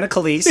big fan of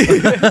Khalees.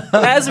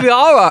 As we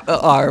all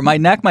are. My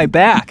neck, my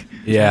back.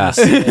 Yeah.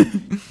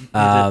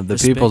 The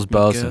Respect People's me,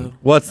 Bosun. girl.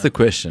 What's the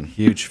question?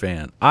 Huge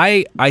fan.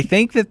 I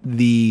think that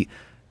the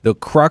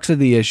crux of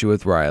the issue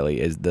with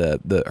Riley is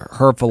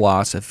her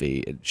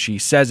philosophy. She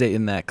says it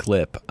in that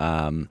clip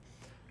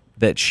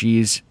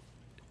that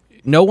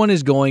no one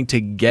is going to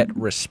get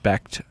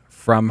respect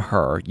from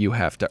her. You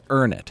have to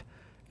earn it,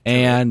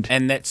 and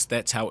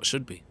that's how it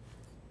should be.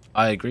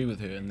 I agree with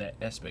her in that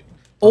aspect.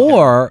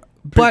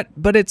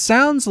 But it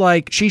sounds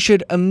like she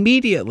should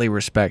immediately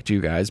respect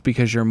you guys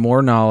because you're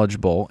more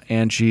knowledgeable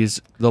and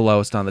she's the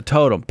lowest on the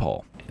totem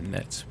pole. And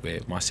that's where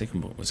my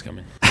second book was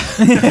coming.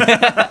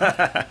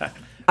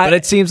 But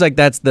it seems like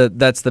that's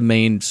the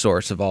main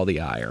source of all the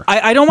ire.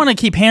 I don't want to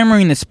keep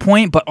hammering this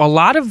point, but a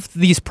lot of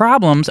these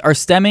problems are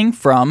stemming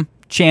from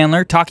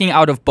Chandler talking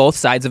out of both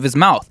sides of his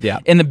mouth. Yeah.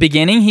 In the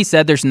beginning, he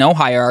said there's no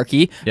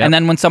hierarchy. Yep. And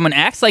then when someone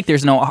acts like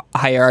there's no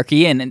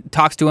hierarchy and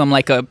talks to him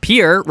like a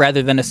peer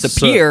rather than a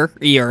superior,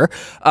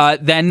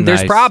 then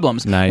there's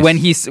problems. Nice.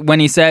 When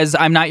he says,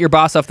 I'm not your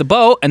boss off the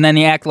boat, and then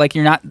you act like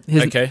you're not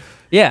his... Okay.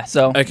 Yeah,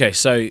 so... Okay,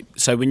 so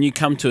when you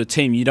come to a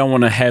team, you don't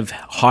want to have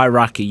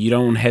hierarchy. You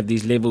don't want to have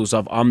these levels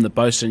of I'm the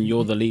bosun,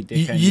 you're the lead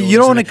deckhand. You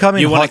don't want to come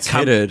in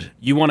hot-headed.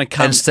 You want to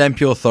come and stamp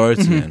your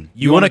authority in.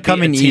 You want to be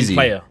come a in team easy.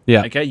 Player.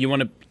 Yeah. Okay. You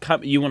want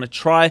to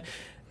try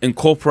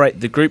incorporate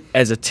the group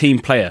as a team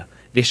player.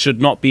 There should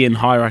not be in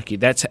hierarchy.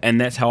 That's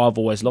how I've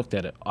always looked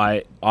at it.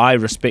 I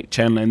respect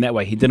Chandler in that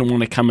way. He didn't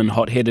want to come in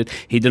hot-headed.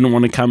 He didn't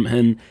want to come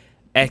in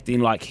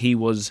acting like he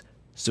was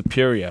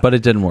superior. But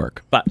it didn't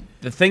work. But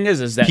the thing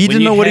is that he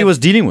didn't know what he was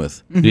dealing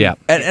with. Yeah.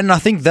 And I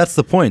think that's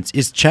the point.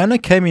 Is Chandler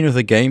came in with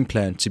a game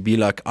plan to be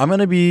like, I'm going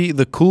to be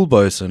the cool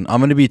bosun. I'm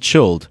going to be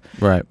chilled.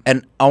 Right.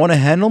 And I want to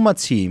handle my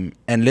team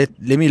and let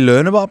me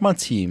learn about my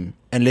team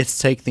and let's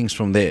take things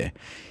from there.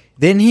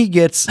 Then he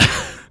gets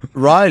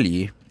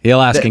Riley. He'll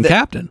ask in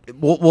captain.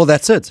 Well,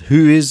 that's it.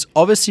 Who is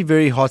obviously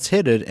very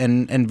hot-headed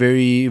and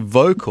very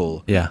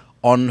vocal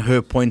on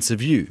her points of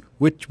view,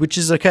 which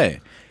is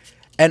okay.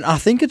 And I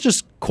think it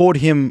just caught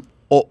him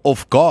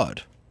off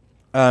guard.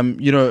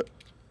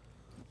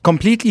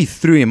 Completely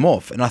threw him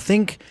off. And I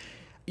think,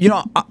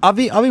 I've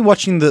been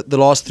watching the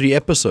last 3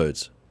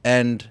 episodes,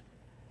 and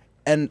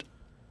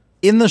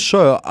in the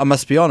show, I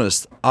must be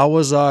honest, I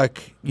was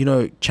like,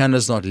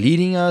 Chandler's not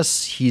leading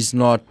us. He's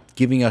not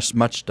giving us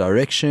much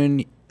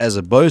direction as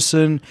a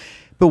bosun.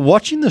 But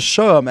watching the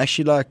show, I'm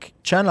actually like,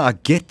 Chandler, I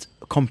get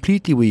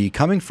completely where you're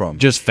coming from.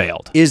 Just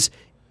failed.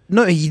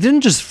 No, he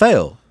didn't just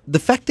fail. The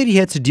fact that he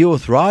had to deal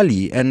with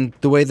Riley and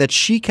the way that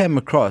she came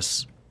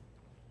across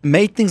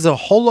made things a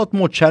whole lot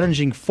more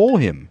challenging for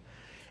him.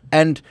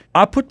 And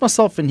I put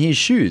myself in his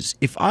shoes.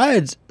 If I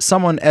had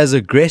someone as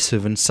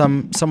aggressive and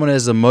someone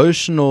as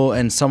emotional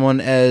and someone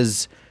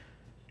as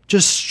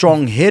just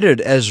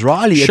strong-headed as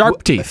Riley,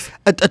 sharp teeth,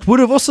 it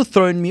would have also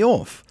thrown me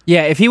off.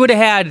 Yeah, if he would have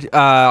had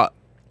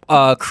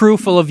a crew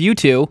full of you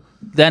two,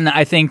 then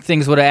I think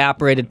things would have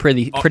operated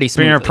pretty smoothly. It's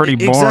been a pretty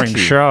boring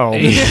show.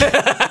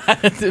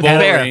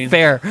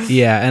 Fair.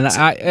 Yeah, and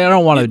I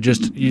don't want to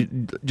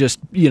just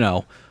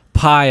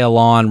pile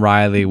on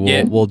Riley.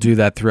 We'll do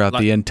that throughout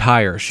the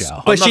entire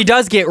show. But she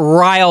does get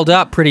riled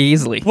up pretty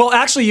easily. Well,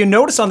 actually, you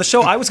notice on the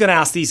show, I was going to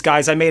ask these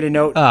guys, I made a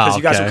note because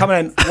you guys were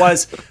coming in,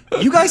 was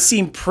you guys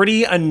seem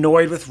pretty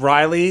annoyed with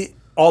Riley.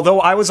 Although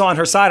I was on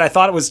her side, I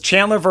thought it was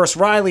Chandler versus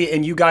Riley,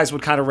 and you guys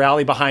would kind of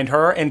rally behind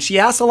her. And she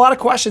asked a lot of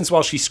questions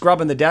while she's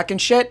scrubbing the deck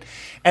and shit.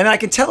 And I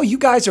can tell you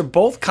guys are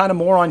both kind of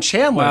more on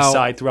Chandler's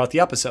side throughout the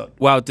episode.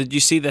 Well, did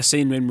you see the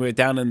scene when we were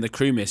down in the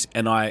crew mess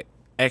and I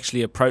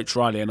actually approach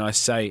Riley and I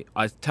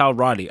tell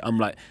Riley, I'm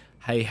like,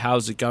 hey,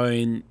 how's it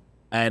going?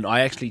 And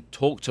I actually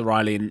talk to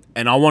Riley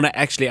and I want to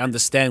actually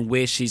understand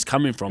where she's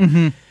coming from.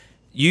 Mm-hmm.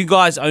 You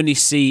guys only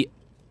see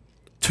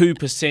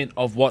 2%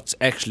 of what's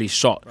actually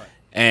shot. Right.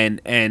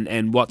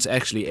 And what's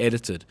actually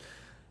edited.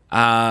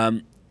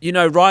 Riley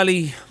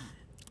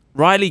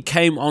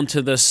came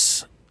onto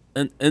this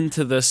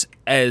into this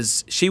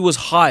as she was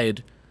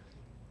hired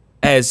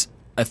as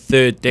a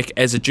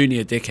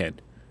junior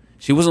deckhand.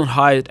 She wasn't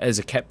hired as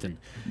a captain.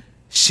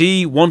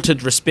 She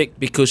wanted respect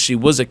because she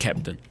was a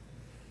captain.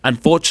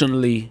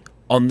 Unfortunately,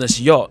 on this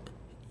yacht,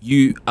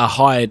 you are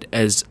hired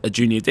as a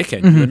junior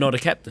deckhand. Mm-hmm. You're not a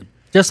captain.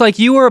 Just like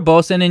you were a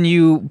bosun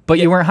but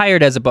you weren't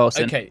hired as a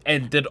bosun. Okay,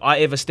 and did I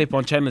ever step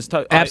on Chandler's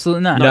toe?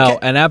 Absolutely not. No,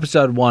 Okay. in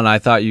episode 1, I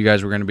thought you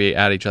guys were going to be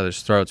at each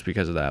other's throats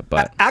because of that.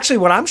 But Actually,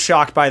 what I'm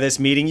shocked by this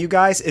meeting, you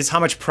guys, is how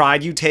much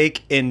pride you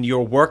take in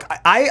your work.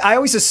 I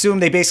always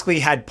assumed they basically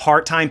had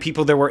part-time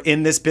people that were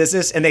in this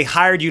business and they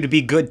hired you to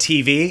be good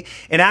TV.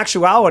 In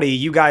actuality,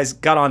 you guys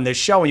got on this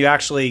show and you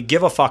actually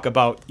give a fuck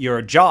about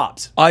your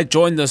jobs. I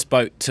joined this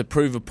boat to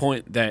prove a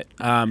point that,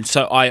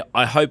 so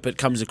I hope it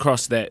comes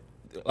across that,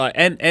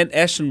 and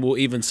Ashton will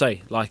even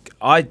say, like,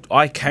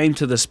 I came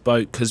to this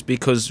boat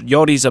because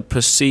yachties are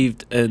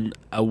perceived in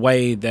a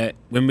way that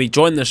when we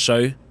join the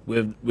show,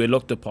 we're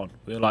looked upon.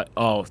 We're like,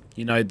 oh,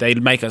 you know, they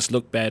make us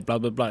look bad, blah,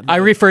 blah, blah. I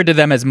referred to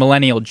them as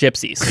millennial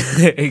gypsies.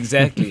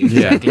 Exactly.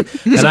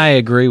 and I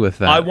agree with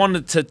that. I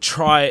wanted to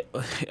try.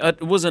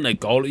 It wasn't a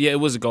goal. Yeah, it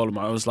was a goal of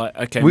mine. I was like,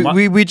 okay.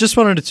 We just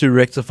wanted to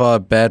rectify a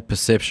bad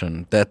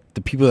perception that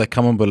the people that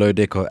come on Below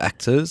Deck are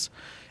actors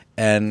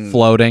and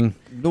floating.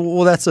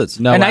 Well, that's it.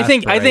 No, and I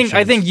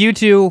think you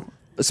two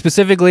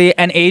specifically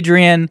and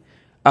Adrian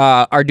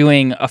are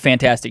doing a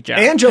fantastic job.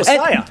 And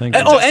Josiah.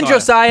 And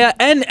Josiah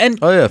and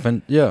oh yeah,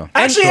 yeah.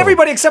 Actually,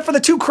 everybody except for the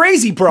two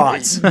crazy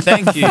broads.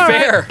 Thank you.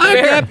 fair.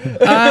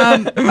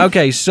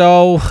 Okay,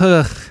 so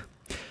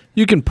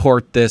you can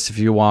port this if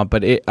you want,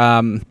 but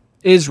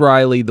is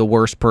Riley the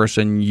worst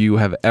person you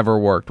have ever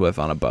worked with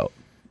on a boat?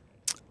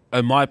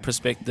 In my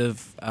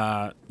perspective,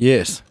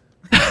 Yes.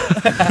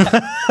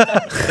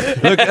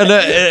 Look,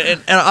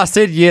 and I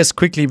said yes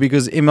quickly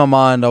because in my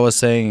mind I was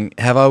saying,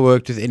 have I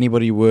worked with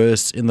anybody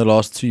worse in the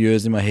last 2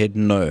 years? In my head,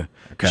 no.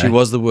 Okay. She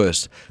was the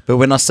worst. But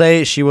when I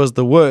say she was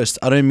the worst,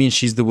 I don't mean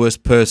she's the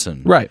worst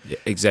person. Right. yeah,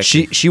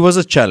 exactly. She was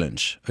a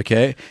challenge,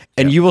 okay?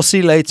 And you will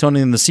see later on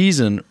in the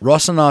season,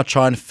 Ross and I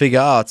try and figure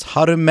out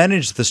how to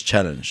manage this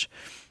challenge.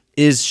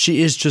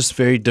 She is just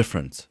very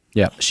different.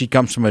 Yeah. She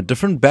comes from a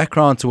different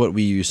background to what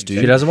we used to.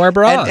 She doesn't wear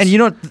bras. And you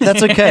know,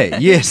 that's okay.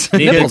 Yes.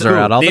 Nipples are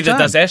out all the Neither time.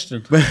 does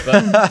Ashton.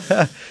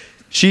 But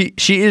She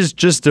is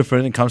just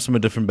different and comes from a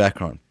different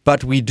background.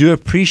 But we do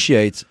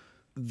appreciate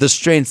the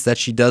strengths that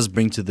she does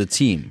bring to the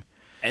team.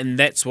 and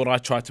that's what I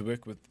try to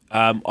work with.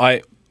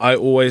 I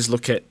always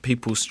look at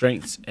people's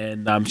strengths,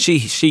 and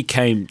she's such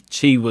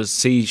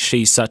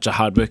a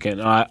hard worker,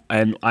 and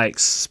I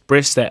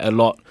express that a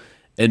lot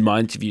in my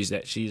interviews,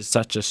 that she is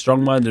such a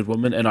strong-minded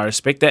woman, and I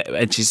respect that,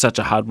 and she's such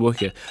a hard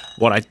worker.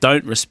 What I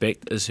don't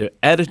respect is her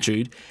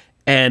attitude,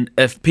 and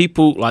if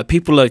people are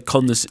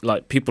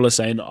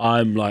saying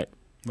I'm like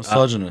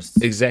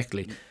misogynist.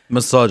 Exactly.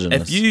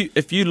 Misogynist.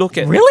 If you look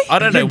at really, I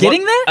don't know. You're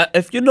getting that?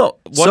 If you're not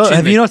watching, so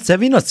have you not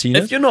seen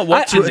it? If you're not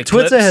watching, the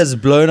Twitter clips, has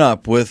blown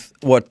up with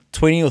what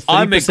 20 or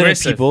 30%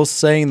 of people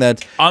saying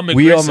that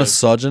we are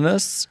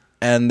misogynists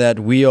and that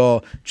we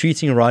are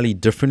treating Riley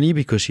differently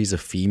because she's a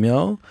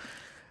female.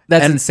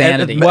 That's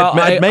insanity.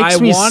 It makes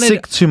me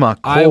sick to my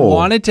core. I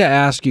wanted to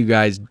ask you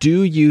guys,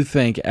 do you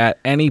think at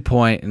any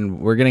point,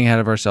 and we're getting ahead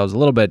of ourselves a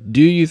little bit,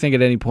 do you think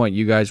at any point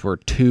you guys were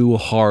too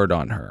hard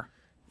on her?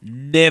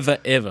 Never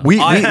ever.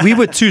 We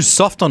were too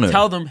soft on her.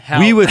 Tell them how.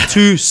 We were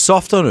too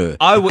soft on her.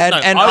 I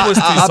was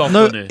too soft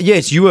on her.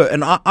 Yes, you were.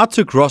 And I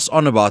took Ross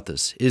on about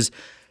this.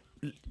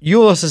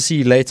 You'll also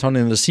see later on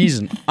in the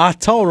season, I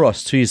tell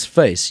Ross to his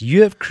face,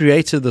 you have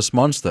created this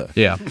monster.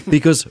 Yeah.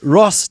 Because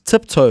Ross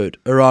tiptoed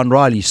around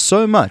Riley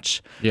so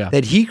much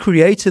that he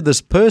created this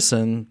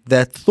person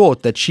that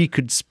thought that she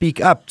could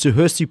speak up to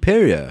her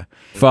superior.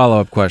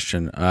 Follow-up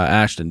question.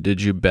 Ashton,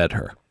 did you bed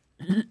her?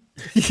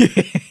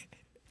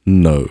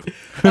 No.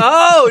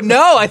 Oh,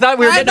 no. I thought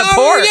we were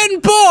getting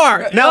a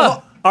port.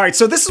 Now, all right,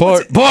 so this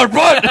is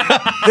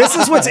this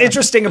is what's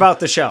interesting about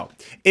the show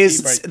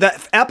is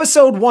that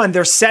episode 1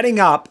 they're setting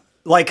up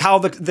like how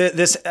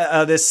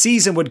this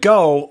season would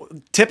go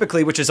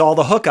typically, which is all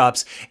the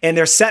hookups, and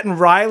they're setting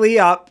Riley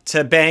up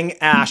to bang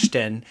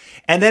Ashton,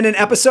 and then in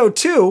episode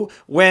 2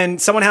 when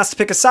someone has to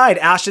pick a side,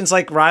 Ashton's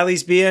like,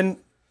 Riley's being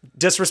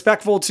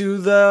disrespectful to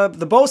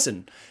the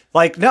bosun.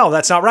 Like, no,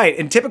 that's not right.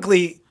 And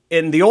typically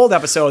in the old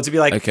episodes, it'd be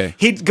like,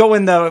 he'd go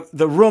in the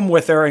room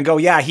with her and go,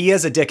 yeah, he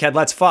is a dickhead,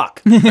 let's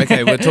fuck.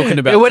 Okay, we're talking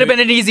about... It would have been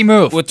an easy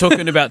move. We're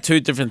talking about two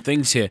different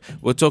things here.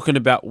 We're talking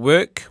about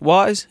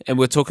work-wise, and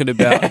we're talking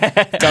about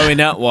going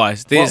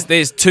out-wise.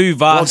 There's two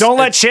vast... Well, don't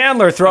let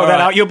Chandler throw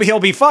that out. He'll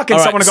be fucking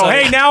someone and go,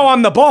 hey, now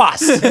I'm the boss.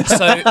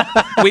 So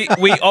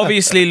we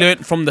obviously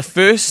learnt from the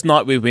first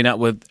night we went out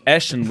with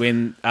Ashton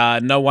when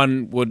no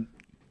one would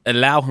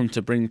allow him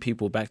to bring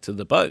people back to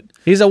the boat.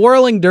 He's a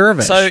whirling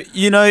dervish. So,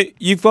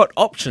 you've got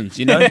options,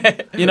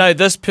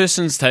 this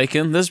person's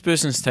taken, this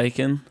person's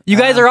taken. You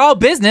guys are all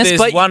business, there's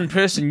but... one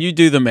person, you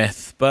do the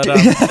math. But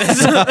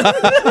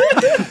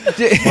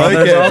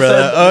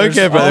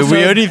Okay, brother.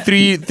 We're only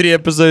three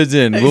episodes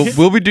in.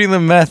 We'll be doing the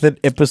math at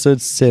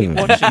episode 7.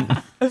 All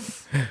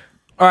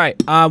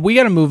right, we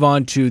got to move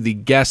on to the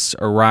guests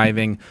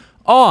arriving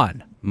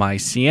on My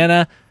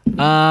Sienna.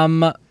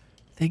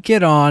 they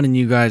get on and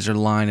you guys are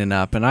lining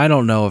up, and I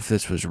don't know if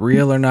this was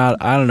real or not.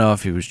 I don't know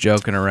if he was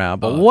joking around,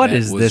 but what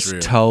is this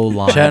toe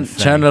line thing?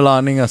 Chandler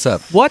lining us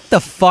up. What the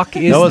fuck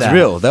is that? That was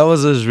real. That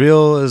was as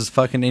real as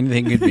fucking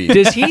anything could be.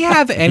 Does he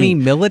have any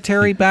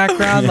military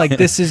background? Like,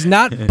 this is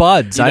not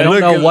buds. I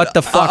don't know what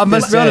the fuck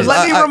this is.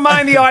 Let me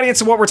remind the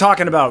audience of what we're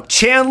talking about.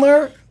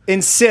 Chandler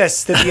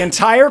insists that the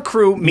entire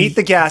crew meet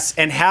the guests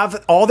and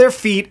have all their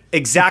feet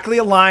exactly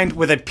aligned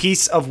with a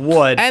piece of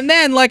wood. And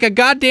then, like a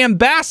goddamn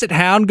basset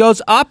hound,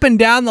 goes up and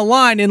down the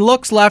line and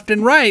looks left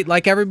and right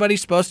like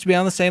everybody's supposed to be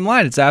on the same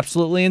line. It's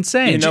absolutely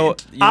insane.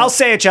 I'll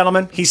say it,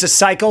 gentlemen. He's a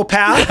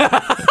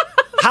psychopath.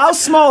 How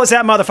small is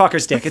that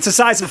motherfucker's dick? It's the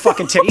size of a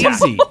fucking Tic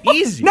Tac.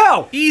 Easy.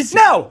 No,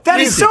 that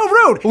is so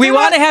rude. We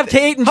want to have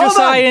Kate and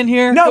Josiah in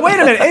here. No, wait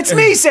a minute. It's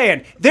me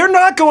saying they're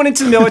not going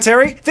into the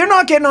military. They're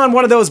not getting on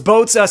one of those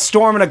boats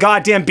storming a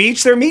goddamn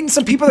beach. They're meeting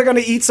some people. They're going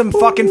to eat some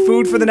fucking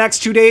food for the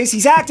next 2 days.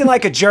 He's acting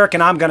like a jerk,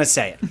 and I'm going to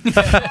say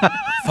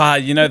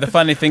it. You know, the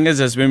funny thing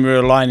is when we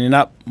were lining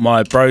up,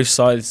 my bro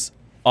side's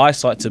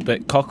eyesight's a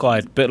bit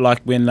cockeyed, bit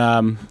like when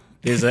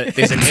there's an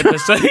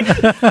episode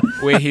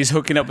where he's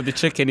hooking up with the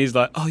chick and he's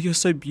like, "Oh, you're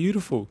so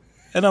beautiful,"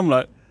 and I'm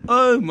like,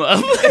 "Oh,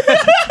 mum."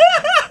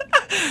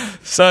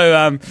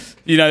 So,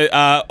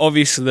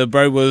 obviously the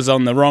bro was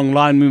on the wrong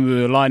line when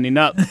we were lining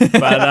up,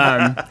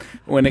 but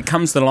when it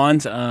comes to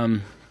lines, oh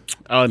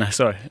no,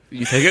 sorry,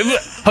 you take it.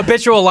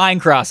 Habitual line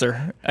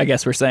crosser, I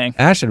guess we're saying.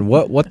 Ashton,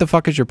 what the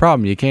fuck is your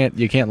problem? You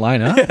can't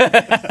line up.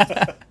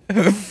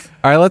 All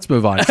right, let's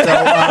move on. So,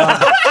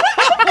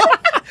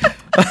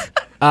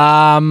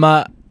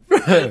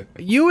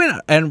 you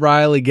and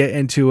Riley get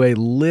into a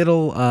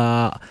little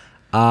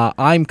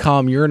I'm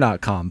calm, you're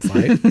not calm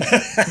fight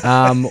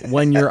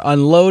when you're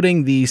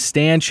unloading the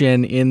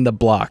stanchion in the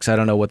blocks. I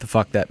don't know what the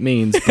fuck that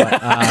means,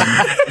 but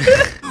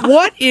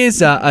what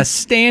is a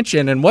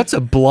stanchion and what's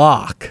a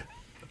block?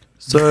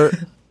 So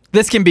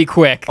this can be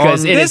quick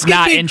because it is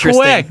not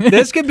interesting.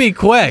 This could be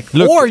quick.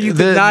 Look, or you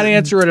could not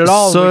answer it at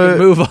all and we can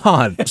move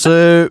on.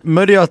 So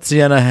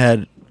Modiatiana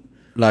had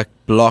like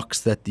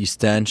blocks that the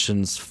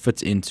stanchions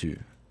fit into.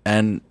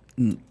 And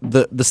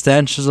the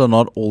stanchions are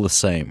not all the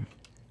same.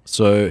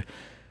 So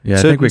yeah,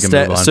 I think we can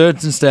move on.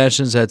 Certain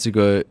stanchions had to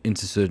go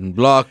into certain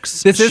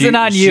blocks. This isn't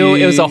on you.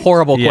 It was a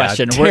horrible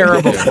question.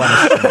 Terrible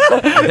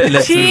question.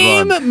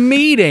 Team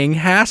meeting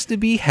has to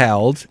be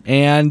held,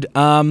 and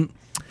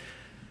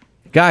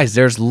guys,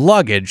 there's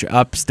luggage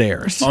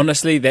upstairs.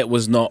 Honestly, that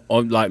was not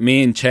like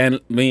me and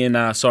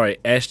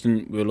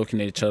Ashton. We were looking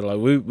at each other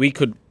like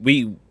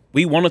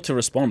we wanted to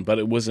respond, but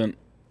it wasn't.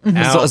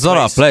 It's not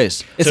our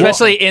place.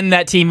 Especially in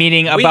that team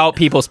meeting about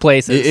people's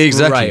places.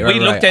 Exactly.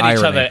 We looked at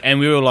each other and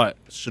we were like,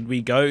 should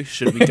we go?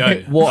 Should we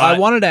go? Well, I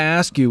wanted to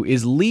ask you,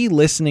 is Lee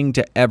listening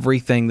to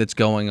everything that's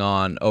going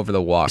on over the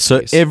walkie?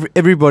 So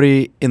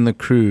everybody in the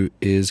crew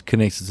is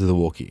connected to the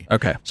walkie.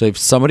 Okay. So if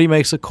somebody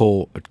makes a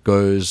call, it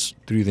goes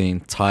through the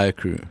entire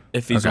crew.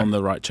 If he's on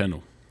the right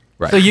channel.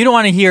 Right. So you don't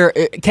want to hear,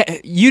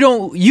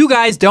 you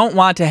guys don't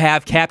want to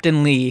have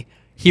Captain Lee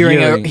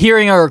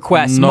hearing a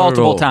request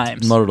multiple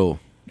times. Not at all.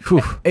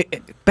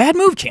 Bad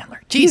move, Chandler.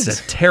 Jesus,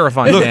 he's a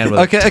terrifying man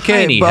with a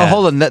tiny but head.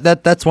 hold on.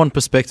 That's one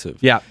perspective.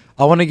 Yeah,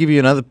 I want to give you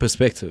another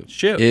perspective.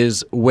 Sure.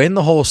 Is when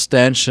the whole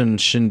stanchion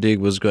shindig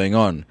was going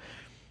on,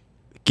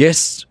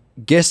 guests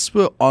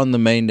were on the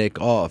main deck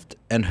aft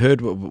and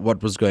heard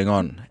what was going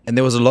on, and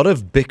there was a lot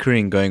of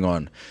bickering going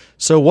on.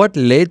 So what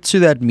led to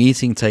that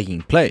meeting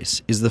taking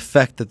place is the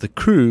fact that the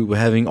crew were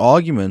having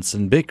arguments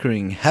and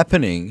bickering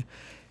happening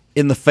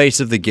in the face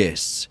of the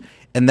guests,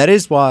 and that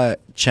is why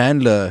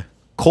Chandler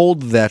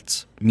called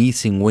that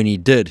meeting when he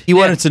did. He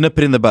wanted to nip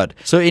it in the bud.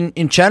 So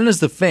in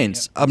Chandler's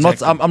defense, I'm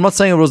not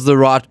saying it was the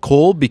right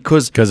call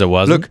because it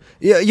wasn't. Look,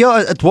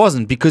 yeah, it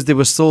wasn't because there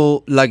was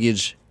still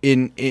luggage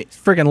in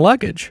friggin'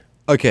 luggage.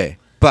 Okay,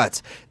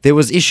 but there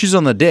was issues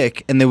on the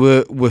deck, and there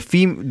were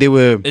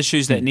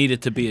issues that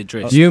needed to be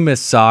addressed. You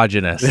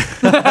misogynist.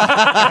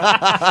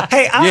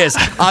 Yes,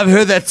 I've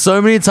heard that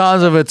so many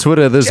times over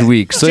Twitter this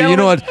week. So you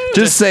know what?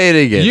 Just say it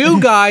again.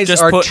 You guys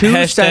Just are put too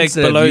hashtag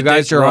sensitive. below You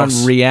guys deck are on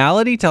Ross.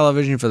 reality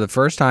television for the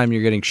first time.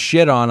 You're getting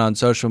shit on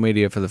social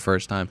media for the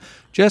first time.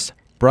 Just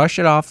brush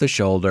it off the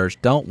shoulders.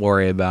 Don't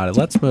worry about it.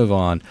 Let's move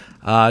on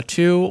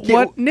to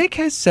what Nick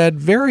has said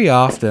very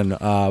often.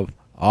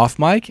 Off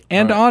mic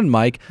and on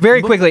mic.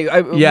 Very quickly,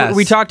 yes.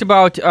 We talked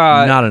about...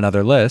 not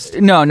another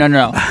list. No.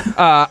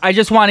 I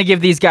just want to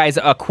give these guys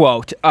a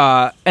quote,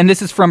 and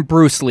this is from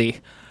Bruce Lee.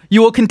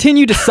 You will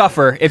continue to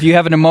suffer if you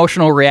have an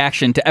emotional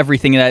reaction to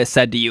everything that is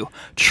said to you.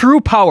 True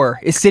power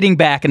is sitting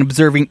back and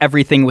observing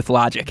everything with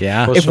logic.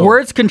 Yeah. If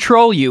words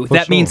control you,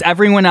 that means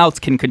everyone else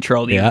can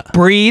control you. Yeah.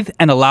 Breathe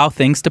and allow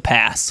things to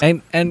pass.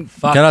 And can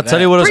I tell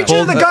you what it's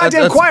Preaching to called? the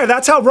goddamn choir.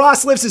 That's how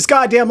Ross lives his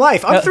goddamn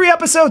life. I'm 3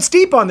 episodes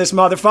deep on this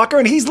motherfucker,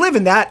 and he's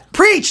living that.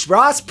 Preach,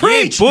 Ross.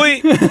 Preach.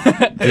 Boy.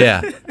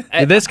 Yeah.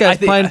 This guy's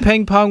playing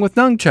ping pong with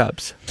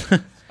nunchucks.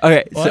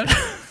 Okay.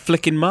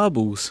 Flicking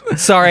marbles.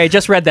 Sorry, I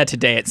just read that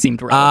today. It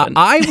seemed relevant.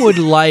 I would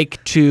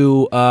like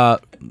to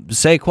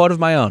say a quote of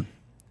my own.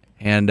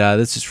 And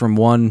this is from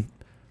one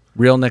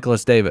real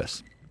Nicholas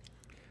Davis.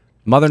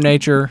 Mother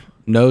Nature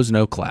knows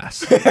no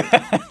class.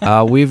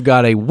 We've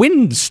got a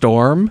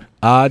windstorm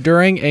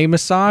during a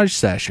massage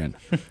session.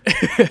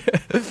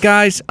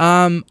 Guys,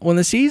 when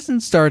the season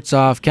starts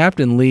off,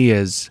 Captain Lee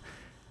is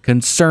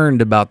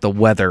concerned about the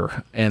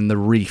weather and the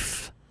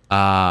reef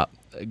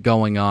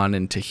going on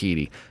in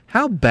Tahiti.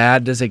 How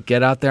bad does it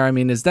get out there? I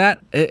mean, does that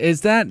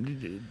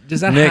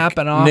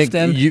happen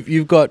often? Nick,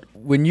 you've got,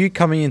 when you're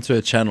coming into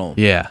a channel.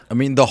 Yeah. I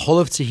mean, the whole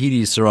of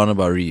Tahiti is surrounded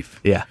by reef.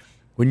 Yeah.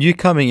 When you're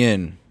coming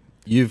in,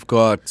 you've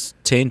got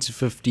 10 to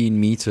 15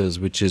 meters,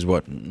 which is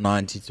what,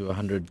 90 to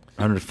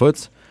 100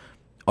 foot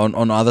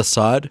on either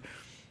side.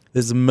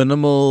 There's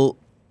minimal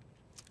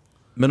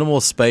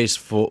space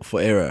for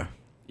error.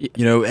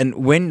 You know, and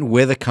when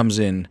weather comes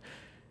in,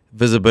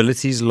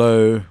 visibility's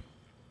low.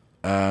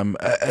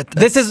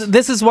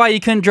 This is why you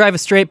couldn't drive a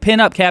straight pin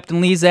up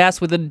Captain Lee's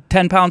ass with a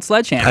 10-pound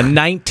sledgehammer. A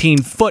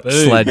 19-foot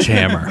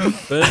sledgehammer.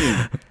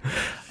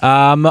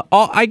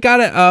 I got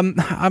it.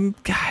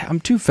 I'm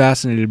too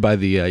fascinated by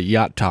the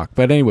yacht talk.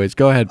 But anyways,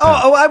 go ahead.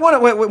 Pat. I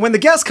want to. When the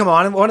guests come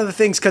on, one of the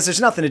things, because there's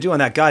nothing to do on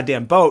that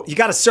goddamn boat, you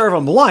got to serve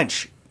them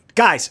lunch.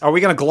 Guys, are we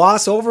going to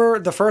gloss over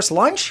the first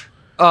lunch?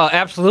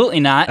 Absolutely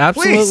not.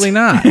 Absolutely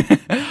not.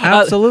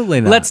 Absolutely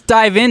not. Let's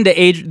dive into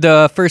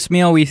the first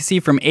meal we see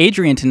from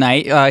Adrian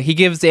tonight. He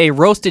gives a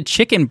roasted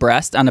chicken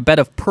breast on a bed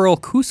of pearl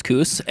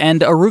couscous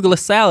and arugula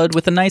salad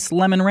with a nice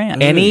lemon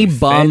ranch. Any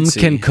bum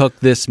can cook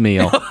this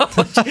meal.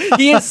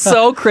 He is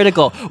so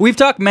critical. We've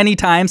talked many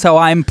times how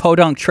I'm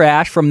podunk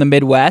trash from the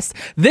Midwest.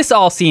 This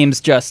all seems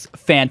just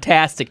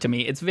fantastic to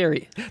me.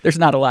 There's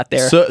not a lot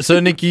there. So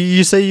Nick,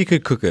 you say you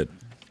could cook it.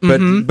 But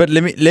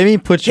let me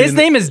put you. His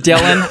name is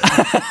Dylan.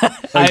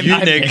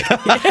 Nick.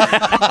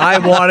 I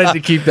wanted to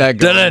keep that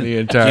going the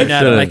entire. You know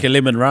how to make a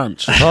lemon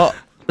ranch. So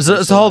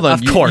hold on.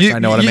 Of course, I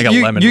know how to make a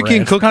lemon You ranch.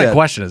 can cook What kind that. of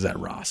question is that,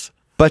 Ross?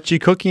 But you're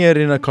cooking it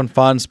in a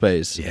confined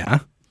space. Yeah.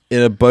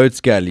 In a boat's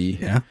galley.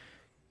 Yeah.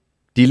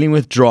 Dealing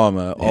with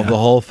drama of the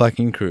whole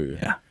fucking crew.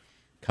 Yeah.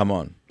 Come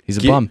on. He's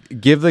a bum.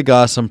 Give the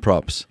guy some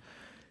props.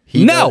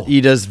 He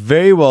does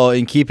very well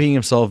in keeping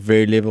himself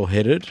very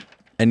level-headed.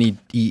 And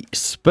he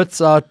spits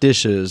out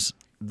dishes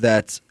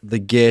that the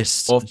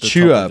guests Off the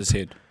chew top up of his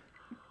head.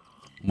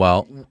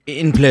 Well,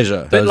 in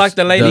pleasure. But like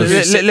the lady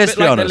let's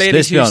be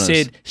honest. who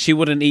said she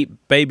wouldn't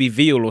eat baby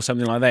veal or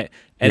something like that.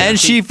 And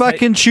she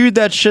fucking chewed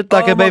that shit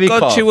like a baby Oh my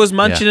God, calf. she was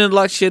munching it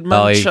like she'd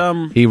munch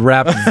he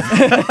wrapped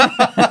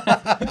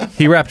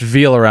he wrapped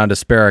veal around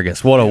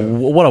asparagus. What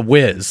a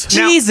whiz.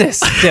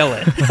 Jesus,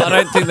 Dylan. I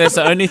don't think that's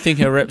the only thing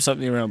he'll wrap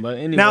something around. But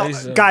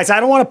anyways, Now, guys,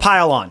 I don't want to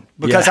pile on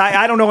because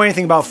I don't know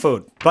anything about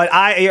food, but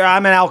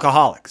I'm an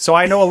alcoholic, so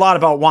I know a lot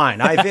about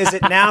wine. I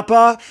visit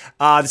Napa,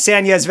 the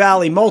San Ynez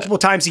Valley multiple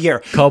times a year.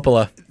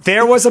 Coppola.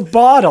 There was a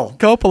bottle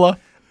Coppola.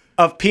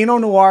 of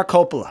Pinot Noir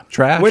Coppola.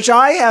 Trash. Which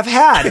I have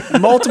had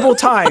multiple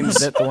times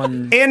that the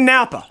one? in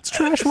Napa. It's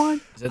trash wine.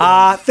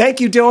 Thank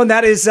you, Dylan.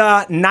 That is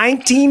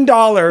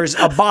 $19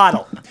 a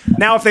bottle.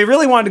 Now, if they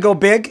really wanted to go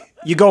big,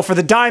 you go for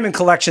the Diamond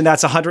Collection.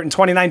 That's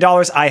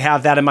 $129. I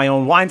have that in my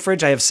own wine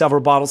fridge. I have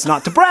several bottles,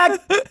 not to brag.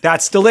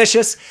 That's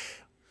delicious.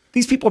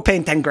 These people are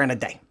paying $10,000 a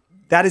day.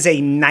 That is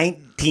a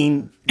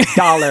 $19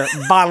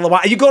 bottle of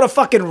wine. You go to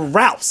fucking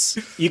Ralph's.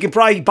 You can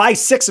probably buy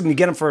 6 of them. You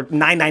get them for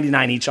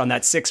 $9.99 each on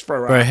that 6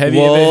 for. Bro, have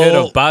you ever heard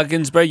of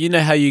bargains, bro? You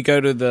know how you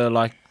go to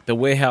the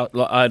warehouse.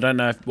 I don't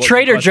know.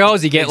 Trader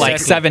Joe's, you get like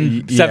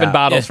seven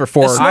bottles for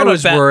 $4. I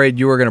was worried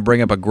you were going to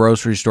bring up a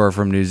grocery store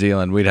from New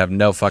Zealand. We'd have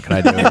no fucking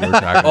idea what you were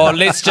talking about. Or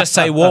let's just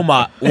say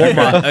Walmart.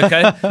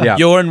 Okay? Yeah.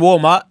 You're in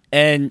Walmart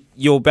and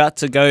you're about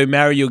to go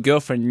marry your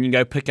girlfriend and you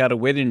go pick out a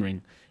wedding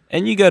ring.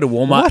 And you go to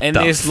Walmart and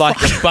there's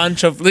like a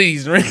bunch of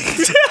these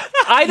rings.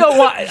 I don't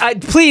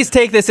want. Please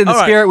take this in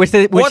the spirit which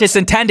it's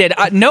intended.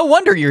 No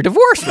wonder you're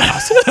divorced,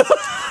 Ross.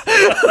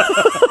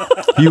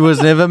 He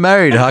was never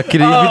married. How could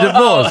he be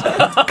divorced?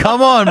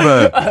 Come on,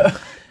 bro.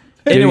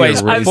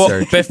 Anyways,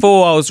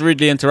 before I was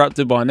rudely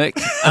interrupted by Nick.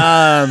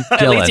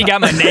 At least you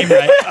got my name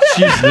right.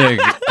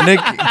 Jeez, Nick,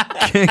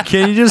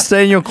 can you just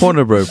stay in your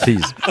corner, bro,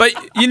 please? But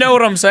you know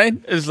what I'm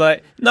saying? It's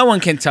like no one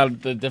can tell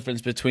the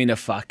difference between a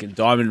fucking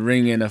diamond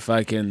ring and a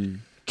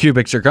fucking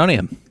cubic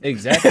zirconium.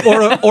 Exactly.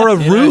 or a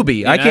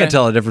ruby. I can't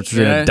tell the difference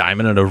between a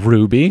diamond and a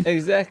ruby.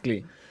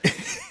 Exactly.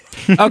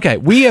 Okay,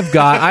 we have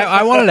got.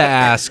 I wanted to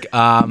ask.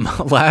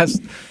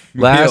 Last.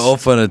 We're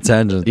off on a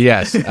tangent.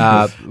 Yes,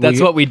 that's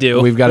what we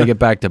do. We've got to get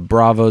back to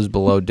Bravo's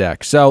below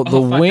deck. So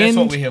the wind. That's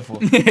what we're here for.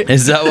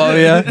 Is that what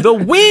we are? The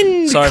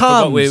wind Sorry, I comes.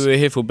 forgot we were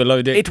here for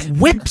below deck. It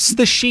whips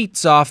the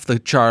sheets off the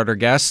charter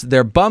guests.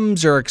 Their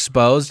bums are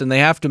exposed, and they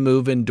have to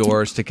move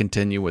indoors to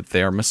continue with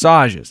their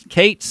massages.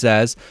 Kate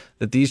says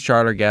that these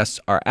charter guests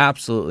are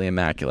absolutely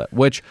immaculate,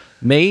 which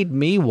made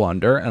me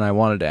wonder, and I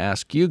wanted to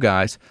ask you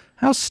guys,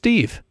 how's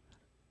Steve?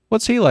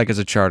 What's he like as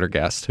a charter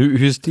guest?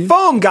 Who's Steve?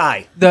 Foam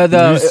guy.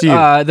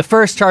 The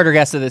first charter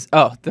guest of this.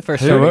 Oh, the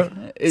first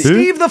charter.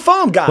 Steve the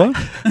foam guy.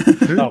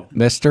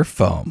 Mr.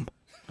 Foam.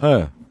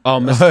 Oh,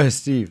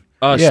 Steve.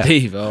 Oh, Yeah.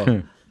 Steve.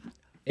 Oh.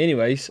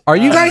 Anyways, Are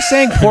you guys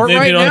saying port right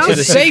moving on now? to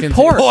the Say second-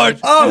 port.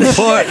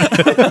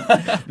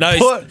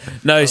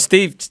 no,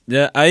 Steve.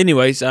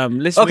 Anyways,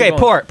 let's Okay,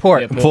 move on.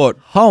 port. Yeah, Port.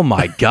 Oh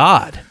my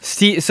God.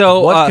 Steve, so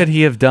What could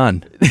he have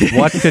done?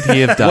 What could he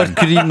have done? What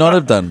could he not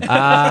have done?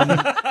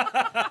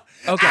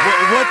 Okay.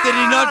 What did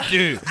he not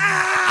do?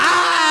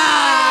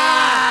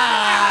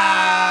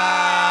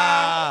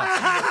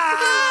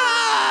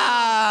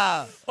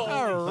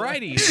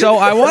 Alrighty. So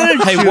I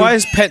wanted Hey, to. why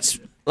is Pat's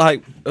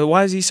like?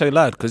 Why is he so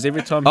loud? Because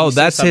every time. Oh, he says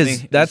that's his.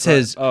 something, That's it's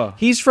his. like, oh,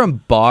 He's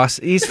from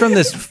He's from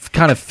this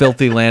kind of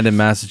filthy land in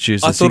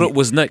Massachusetts. I thought it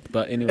was Nick,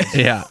 but anyway.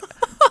 Yeah.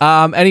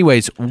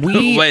 Anyways,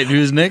 Wait,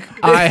 who's Nick?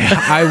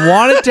 I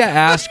wanted to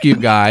ask you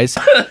guys.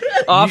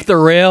 off the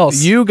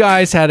rails. You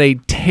guys had a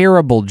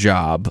terrible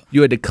job.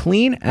 You had to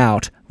clean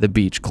out the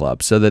beach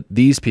club so that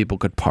these people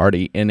could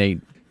party in a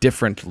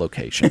different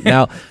location.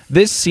 Now,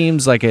 this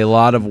seems like a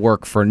lot of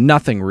work for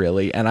nothing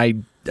really, and I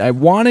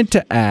wanted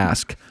to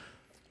ask,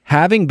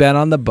 having been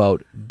on the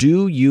boat,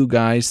 do you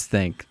guys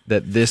think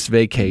that this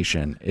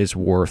vacation is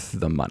worth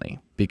the money?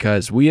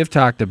 Because we have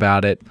talked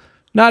about it,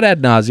 not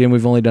ad nauseum.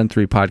 We've only done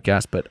 3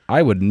 podcasts, but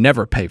I would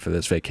never pay for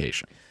this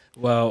vacation.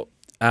 Well,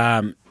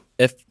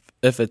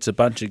 if it's a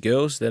bunch of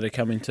girls that are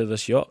coming to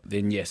this yacht,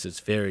 then yes, it's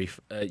very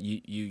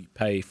you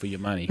pay for your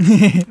money.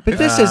 But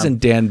this isn't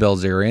Dan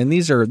Bell's area, and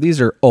these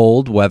are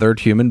old,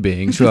 weathered human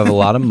beings who have a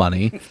lot of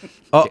money.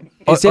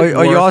 Is it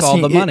Are you worth all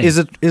asking? the money? Is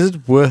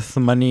it worth the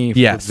money for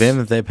Yes. them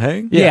that they're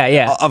paying?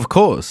 Yeah. Of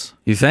course.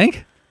 You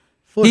think?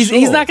 For He's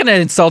sure. not going to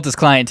insult his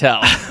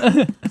clientele.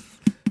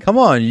 Come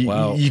on,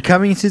 Wow. you're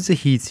coming to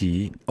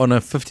Tahiti on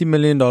a $50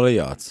 million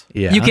yacht.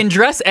 Yeah. You can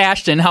dress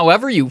Ashton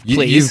however you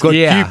please. You've got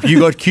Yeah. you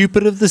got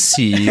Cupid of the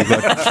Sea.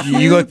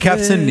 You got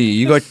Captain Lee.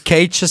 You got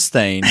Kate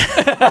Chastain.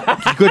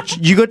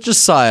 you got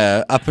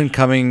Josiah, up and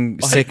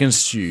coming second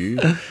stew.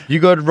 You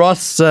got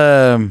Ross.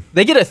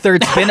 They get a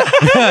third spin.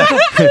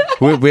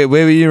 Where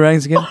were you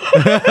ranked again?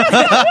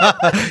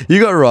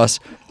 You got Ross.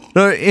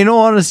 No, in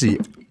all honesty,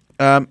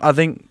 I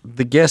think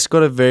the guests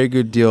got a very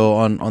good deal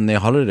on their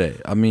holiday.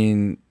 I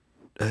mean,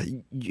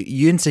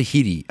 you in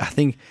Tahiti. I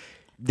think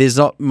there's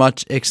not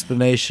much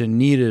explanation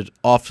needed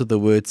after the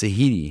word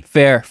Tahiti.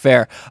 Fair.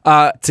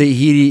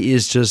 Tahiti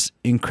is just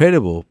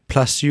incredible.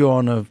 Plus, you're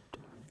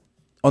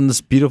on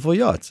this beautiful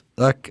yacht.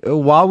 Like,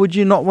 why would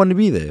you not want to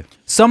be there?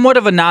 Somewhat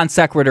of a non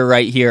sequitur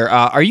right here.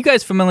 Are you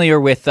guys familiar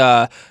with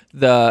the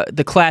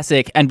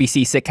classic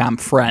NBC sitcom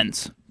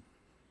Friends?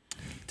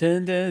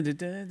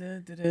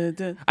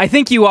 I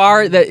think you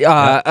are.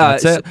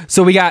 That's it.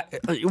 So we got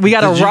Did you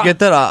get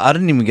that? I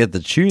didn't even get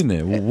the tune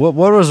there. What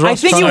was Ross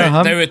think trying you- to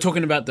hum? They were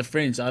talking about the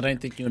friends. I don't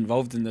think you're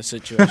involved in this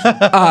situation.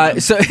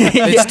 So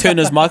Let's turn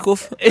his mic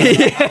off.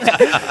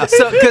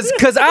 so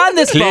because on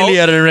this Clearly,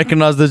 boat, I didn't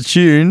recognize the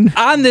tune.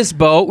 on this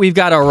boat, we've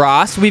got a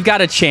Ross, we've got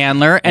a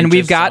Chandler, and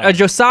we've got a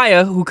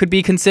Josiah who could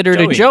be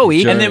considered a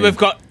Joey. And then we've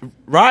got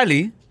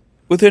Riley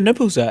with her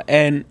nipples out.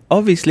 And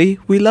obviously,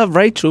 we love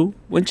Rachel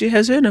when she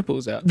has her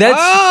nipples out. That's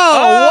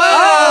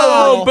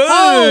Oh, boom.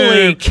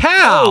 Holy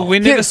cow! Oh, we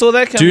never saw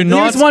that coming. Do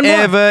not one more.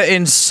 ever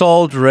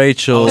insult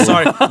Rachel.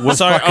 Sorry, with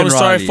sorry. fucking I'm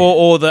sorry Riley. for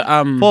all the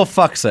For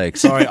fuck's sake.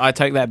 Sorry, I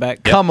take that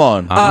back. Come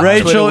on. Twitter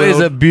Rachel is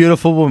world. a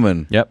beautiful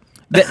woman. Yep.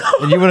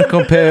 And you want to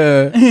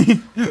compare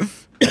her?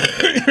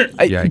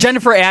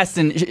 Jennifer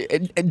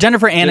Aniston.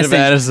 Jennifer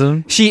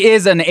Aniston. She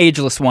is an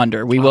ageless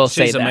wonder. We will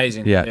say She's that.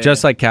 amazing. Yeah,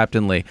 just like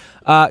Captain Lee.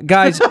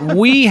 Guys,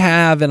 we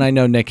have, and I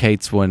know Nick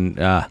hates when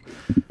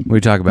we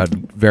talk about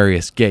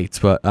various gates,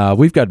 but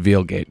we've got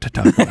Veal Gate to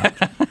talk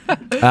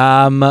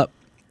about.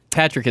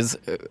 Patrick is.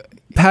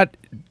 Pat,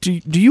 do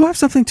you have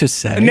something to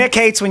say? Nick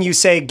hates when you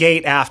say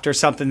gate after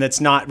something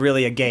that's not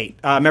really a gate.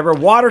 Remember,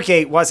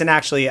 Watergate wasn't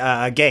actually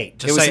a gate.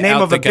 Just it was say the name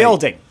out of the a gate.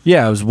 building.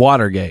 Yeah, it was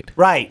Watergate.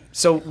 Right.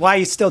 So why are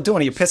you still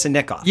doing it? You're pissing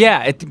Nick off.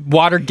 Yeah, it's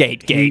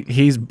Watergate gate.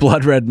 He's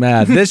blood red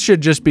mad. This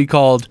should just be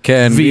called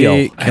Can Veal.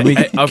 we, can, we,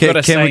 I've got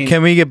a saying-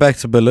 can we get back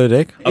to below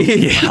deck?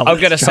 I've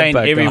got a saying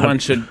back everyone on.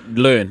 should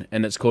learn,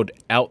 and it's called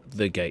out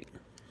the gate.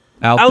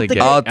 Out the gate.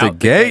 Out the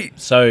gate.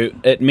 So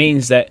it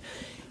means that,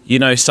 you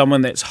know,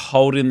 someone that's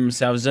holding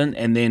themselves in,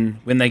 and then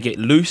when they get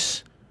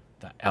loose,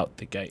 they're out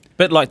the gate.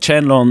 Bit like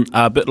Chandler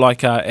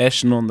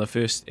Ashton on the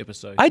first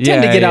episode. I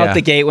tend to Yeah, get yeah. out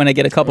the gate when I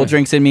get a couple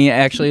drinks in me,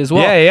 actually, as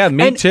well. Yeah,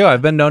 me And too.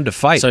 I've been known to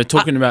fight. So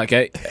talking about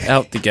gate,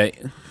 out the gate.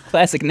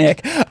 Classic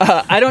Nick.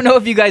 I don't know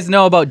if you guys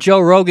know about Joe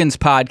Rogan's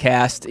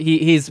podcast.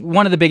 He's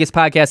one of the biggest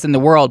podcasts in the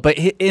world, but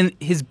in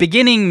his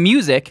beginning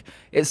music,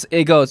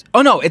 it goes,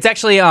 oh no, it's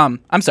actually, I'm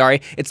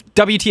sorry, it's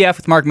WTF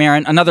with Mark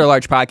Maron, another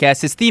large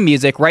podcast. His theme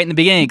music, right in the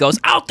beginning, it goes,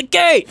 out the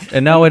gate!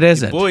 And no, it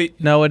isn't. Boy.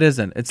 No, it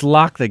isn't. It's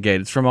Lock the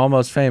Gate. It's from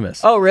Almost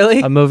Famous. Oh, really?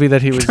 A movie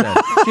that he was in.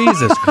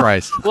 Jesus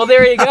Christ. Well,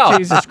 there you go.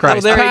 Jesus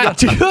Christ. Well, there you Pat,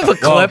 go. do you have a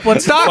clip?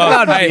 Let's talk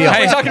about hey, Veal.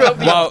 hey,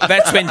 well,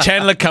 that's when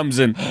Chandler comes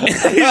in.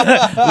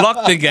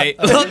 Lock the gate.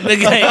 Lock the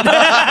gate.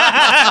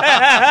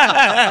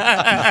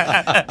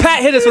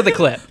 Pat, hit us with a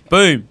clip.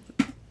 Boom.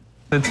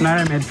 So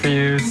tonight I made for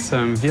you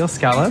some veal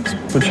scallops,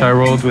 which I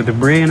rolled with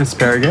brie and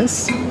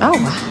asparagus.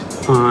 Oh,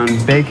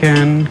 on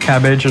bacon,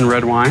 cabbage, and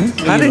red wine.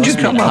 How did you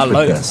come up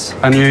with this?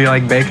 I knew you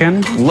like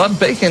bacon. Love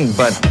bacon,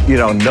 but, you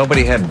know,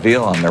 nobody had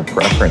veal on their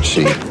preference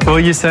sheet. Well,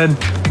 you said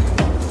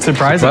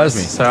surprise us,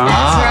 me. so.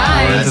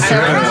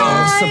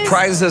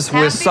 Surprise us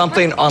with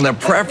something on the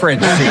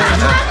preference sheet.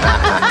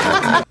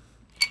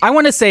 I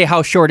want to say,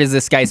 how short is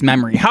this guy's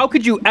memory? How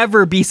could you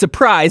ever be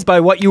surprised by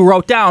what you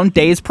wrote down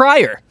days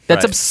prior?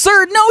 That's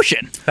absurd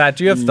notion. Pat,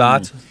 do you have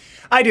thoughts?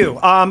 I do.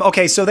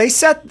 Okay, so they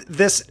said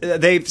this.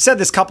 They said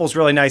this couple's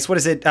really nice. What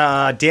is it?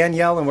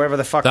 Danielle and wherever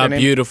the fuck their They're name.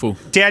 beautiful.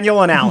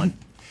 Daniel and Alan.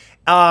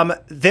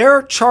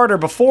 Their charter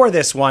before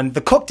this one,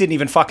 the cook didn't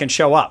even fucking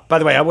show up. By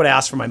the way, I would have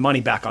asked for my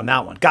money back on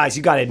that one. Guys,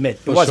 you got to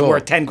admit, it wasn't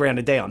worth 10 grand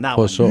a day on that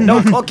one. sure.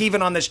 No cook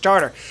even on this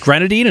charter.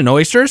 Grenadine and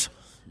oysters?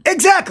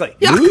 Exactly.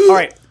 All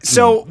right.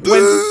 So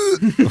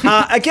when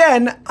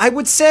again, I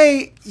would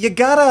say you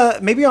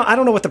gotta maybe I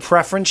don't know what the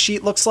preference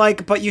sheet looks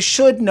like, but you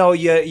should know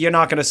you're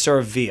not gonna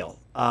serve veal.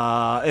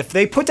 If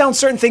they put down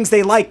certain things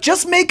they like,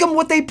 just make them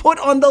what they put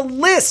on the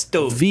list,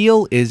 dude.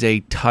 Veal is a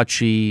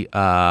touchy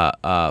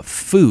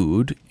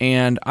food,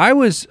 and I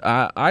was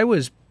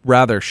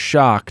rather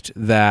shocked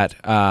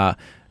that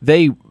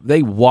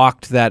they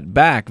walked that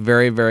back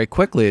very, very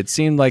quickly. It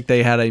seemed like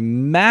they had a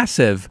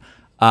massive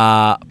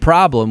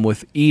problem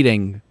with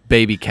eating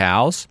baby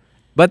cows,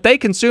 but they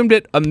consumed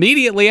it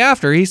immediately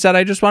after. He said,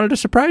 "I just wanted to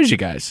surprise you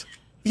guys."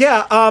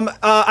 Yeah,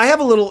 I have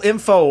a little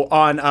info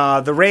on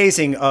the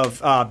raising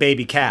of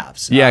baby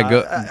calves. Yeah,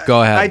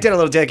 go ahead. I did a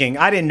little digging.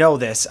 I didn't know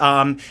this.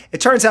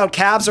 It turns out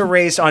calves are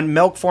raised on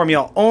milk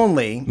formula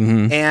only,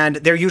 and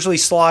they're usually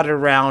slaughtered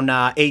around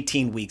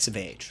 18 weeks of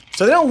age.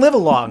 So they don't live a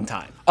long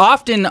time.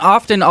 Often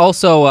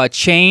also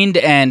chained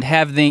and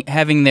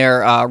having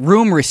their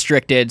room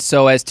restricted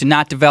so as to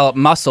not develop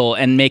muscle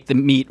and make the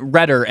meat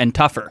redder and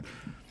tougher.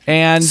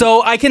 And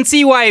so I can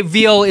see why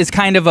veal is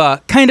kind of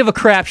a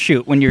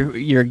crapshoot when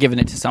you're giving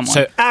it to someone.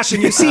 So,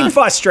 Ashton, you seem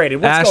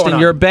frustrated. What's Ashton, going on?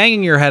 you're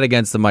banging your head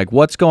against the mic.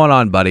 What's going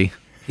on, buddy?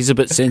 he's a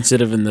bit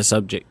sensitive in the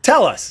subject.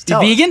 Tell us. You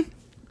vegan?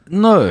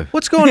 No.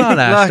 What's going on,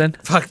 Ashton?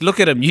 Fuck, look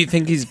at him. You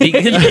think he's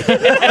vegan?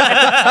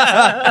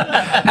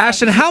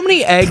 Ashton, how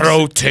many eggs?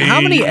 Protein.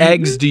 How many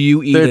eggs do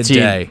you eat 13. a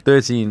day?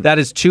 13. That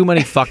is too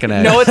many fucking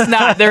eggs. No, it's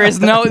not. There is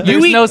no. you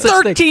There's eat no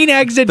such 13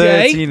 eggs a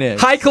day. 13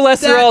 eggs. High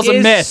cholesterol is That a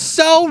is myth.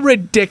 so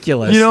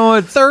ridiculous. You know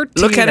what?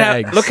 13 Look at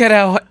eggs.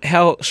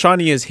 how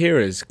shiny his hair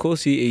is. Of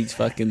course he eats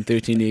fucking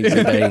 13 eggs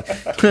a day.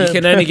 You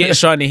can only get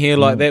shiny hair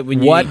like that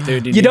when you eat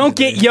 13 You don't eggs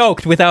a get day.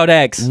 yolked without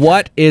eggs.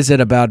 What is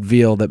it about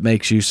veal that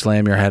makes you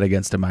slam your head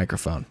against a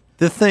microphone?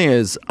 The thing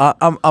is,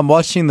 I'm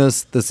watching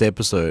this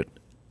episode,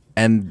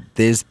 and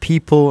there's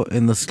people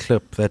in this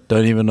clip that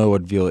don't even know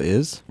what veal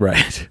is.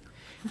 Right.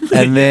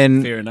 And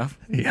then Fair enough.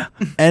 Yeah.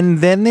 And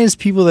then there's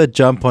people that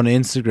jump on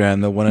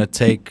Instagram that want to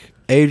take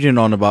Adrian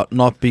on about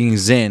not being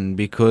zen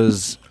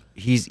because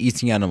he's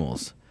eating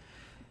animals.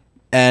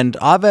 And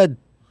I've had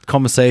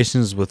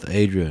conversations with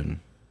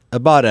Adrian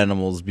about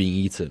animals being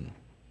eaten.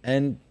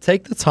 And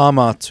take the time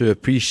out to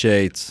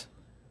appreciate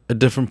a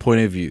different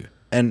point of view.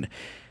 And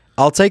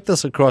I'll take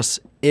this across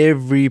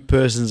every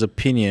person's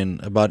opinion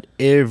about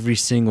every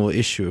single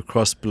issue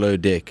across Below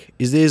Deck.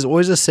 There's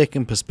always a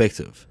second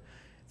perspective.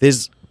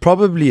 There's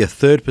probably a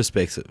third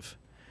perspective.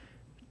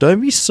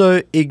 Don't be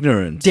so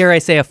ignorant. Dare I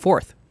say a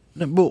fourth?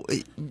 No, well,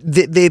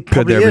 there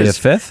probably Could there be is.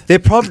 a fifth?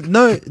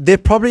 There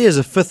probably is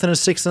a fifth and a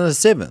sixth and a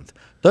seventh.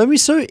 Don't be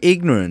so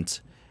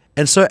ignorant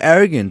and so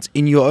arrogant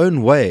in your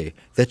own way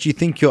that you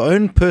think your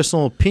own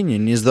personal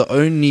opinion is the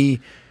only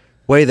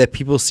way that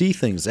people see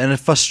things. And it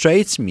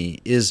frustrates me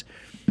is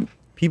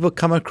people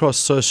come across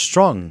so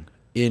strong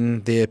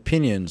in their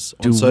opinions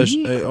on social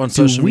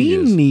media.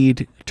 Do we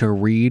need to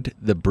read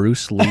the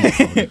Bruce Lee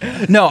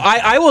quote? No,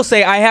 I will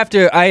say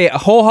I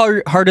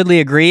wholeheartedly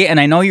agree, and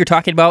I know you're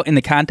talking about in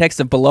the context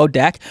of Below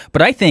Deck,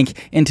 but I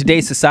think in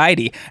today's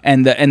society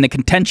and the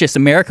contentious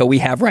America we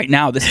have right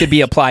now, this could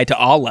be applied to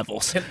all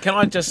levels. Can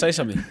I just say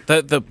something?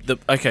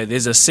 Okay,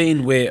 there's a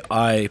scene where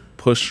I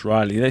push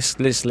Riley. Let's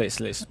spice it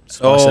up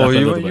a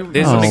little bit.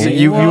 There's an example.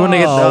 You want to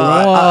get?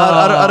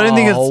 I don't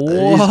think it's.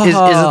 Is it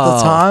the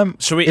time?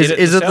 Should we Is edit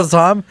it this the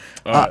out? time?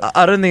 Alright.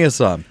 I don't think it's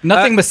time.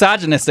 Nothing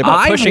misogynist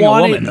about pushing a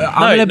woman.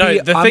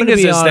 The thing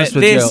is honest that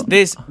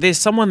with you. there's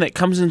someone that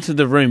comes into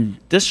the room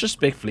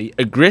disrespectfully,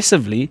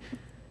 aggressively,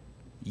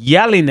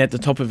 yelling at the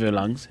top of her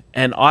lungs,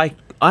 and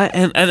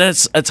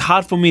it's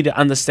hard for me to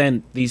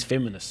understand these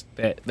feminists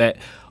that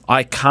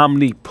I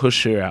calmly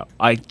push her out.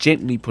 I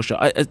gently push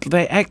her.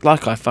 They act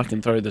like I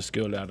fucking throw this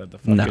girl out of the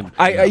fucking.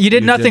 No. You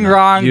did nothing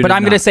wrong, but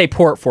I'm going to say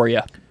port for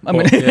you. All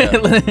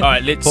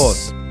right, let's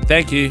pause.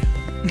 Thank you.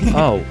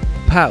 Oh,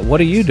 Pat,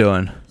 what are you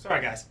doing?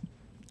 Sorry, guys.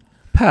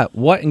 Pat,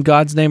 what in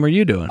God's name are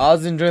you doing? I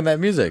was enjoying that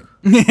music.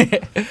 You're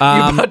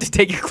about to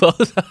take your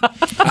clothes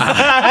off.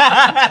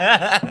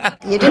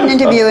 You did an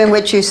interview in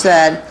which you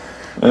said,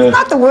 it's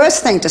not the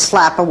worst thing to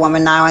slap a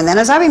woman now and then.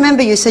 As I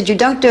remember, you said you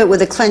don't do it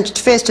with a clenched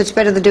fist, it's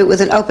better to do it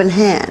with an open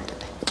hand.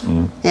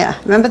 Yeah,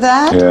 remember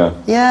that? Yeah.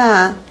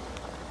 Yeah.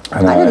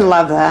 And I didn't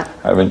love that.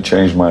 I haven't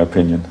changed my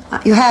opinion.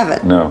 You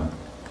haven't? No,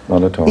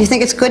 not at all. You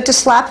think it's good to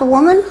slap a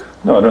woman?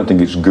 No, I don't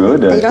think it's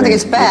good. You don't think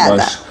it's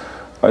bad?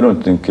 I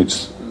don't think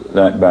it's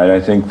that bad. I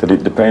think that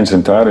it depends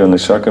entirely on the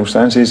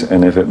circumstances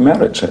and if it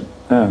merits it.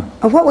 Yeah.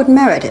 What would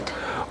merit it?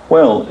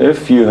 Well,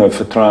 if you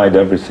have tried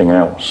everything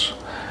else,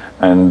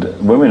 and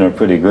women are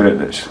pretty good at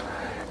this,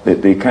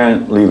 they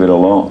can't leave it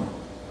alone.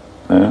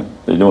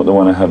 They don't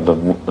want to have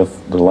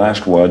the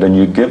last word, and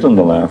you give them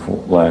the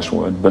last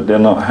word, but they're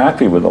not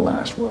happy with the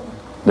last word.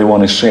 They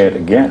want to say it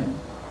again,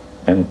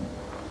 and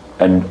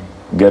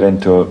get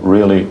into a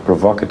really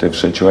provocative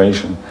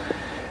situation.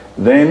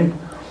 Then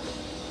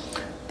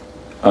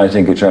I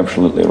think it's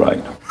absolutely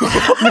right.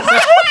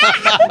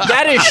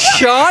 That is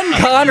Sean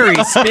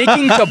Connery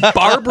speaking to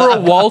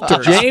Barbara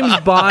Walters. James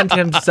Bond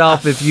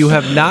himself, if you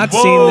have not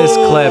seen this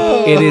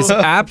clip, it is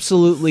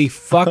absolutely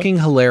fucking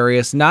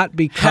hilarious. Not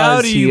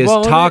because he is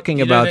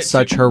talking about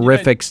such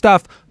horrific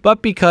stuff,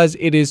 but because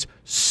it is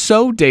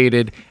so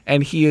dated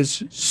and he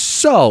is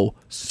so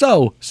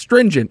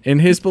stringent in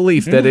his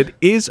belief that it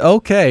is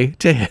okay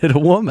to hit a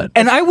woman.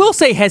 And I will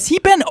say, has he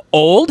been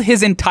old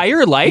his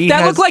entire life?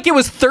 That looked like it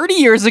was 30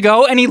 years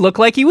ago, and he looked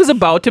like he was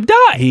about to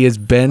die. He has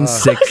been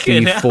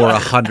 60 for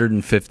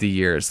 150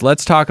 years.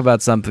 Let's talk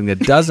about something that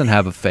doesn't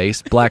have a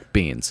face, black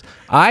beans.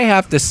 I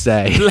have to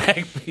say...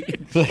 Black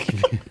beans.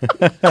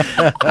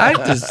 I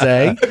have to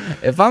say,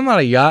 if I'm on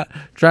a yacht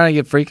trying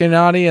to get freaking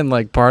naughty and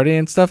like party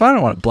and stuff, I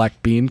don't want a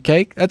black bean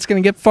cake. That's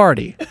going to get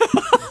farty.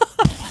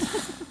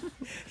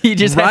 He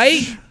just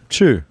right?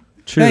 True.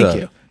 Thank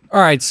you.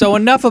 All right, so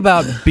enough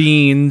about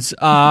beans.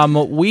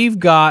 We've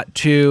got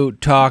to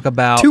talk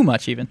about too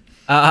much even.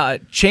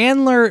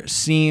 Chandler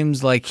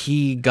seems like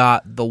he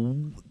got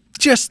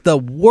just the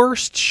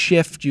worst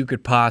shift you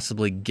could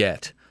possibly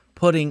get,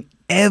 putting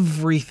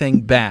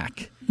everything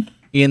back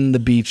in the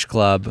beach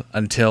club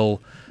until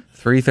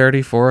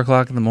 3:30, 4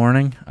 o'clock in the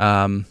morning.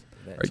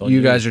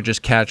 You guys are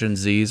just catching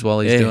Z's while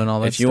he's doing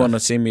all that stuff. If you want to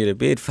send me to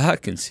bed,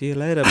 fucking see you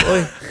later,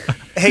 boy.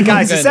 Hey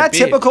guys, is that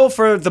typical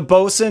for the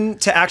bosun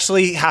to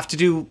actually have to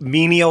do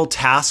menial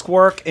task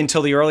work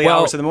until the early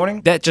hours of the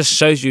morning? That just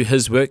shows you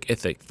his work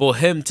ethic. For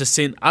him to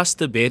send us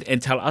to bed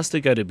and tell us to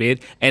go to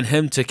bed, and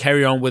him to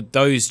carry on with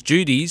those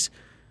duties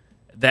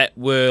that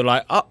were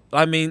like,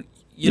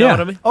 you know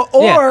what I mean?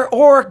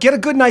 Or get a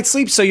good night's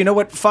sleep so you know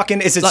what fucking,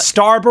 is it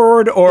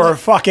starboard or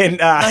fucking...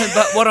 No,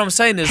 but what I'm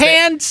saying is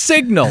hand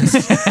signals.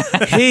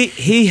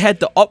 he had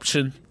the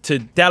option to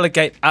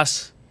delegate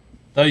us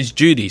those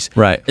duties.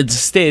 Right.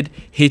 Instead,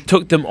 he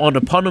took them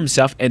upon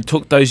himself and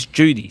took those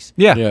duties.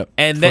 Yeah.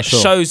 And that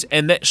shows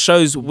where... That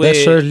shows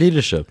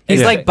leadership.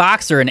 He's like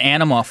Boxer in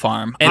Animal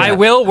Farm. And I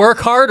will work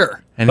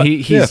harder. And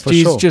he's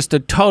just a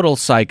total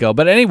psycho.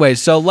 But anyway,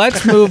 so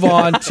let's move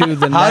on to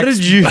the How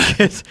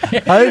next...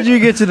 How did you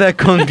get to that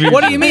conclusion?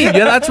 What do you mean?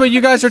 Yeah, that's what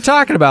you guys are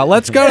talking about.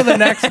 Let's go to the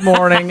next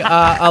morning.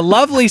 A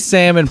lovely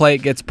salmon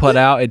plate gets put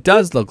out. It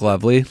does look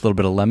lovely. A little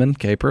bit of lemon,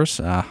 capers.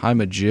 I'm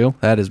a Jew.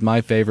 That is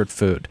my favorite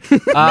food.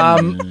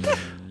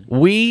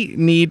 We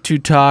need to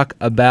talk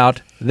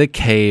about the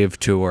cave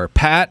tour.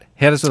 Pat,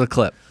 hit us with a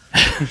clip.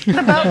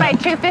 The boat by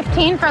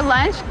 2:15 for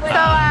lunch. So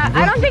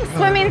I don't think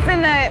swimming's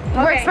in the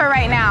works for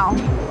right now.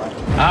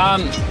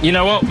 You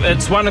know what?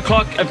 It's 1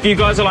 o'clock. If you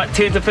guys are like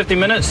 10 to 15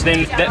 minutes,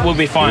 then that will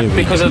be fine.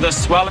 Because of the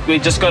swell, we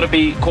just got to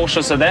be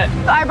cautious of that.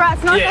 So I brought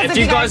snorkels if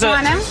you guys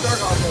want them.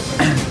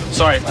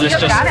 Sorry, let's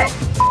just... Got it.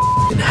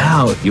 And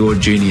how, if you're a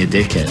junior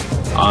deckhand,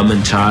 I'm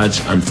in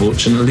charge,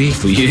 unfortunately,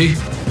 for you?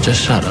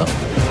 Just shut up.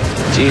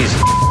 Jeez.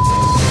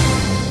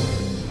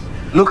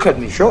 Look at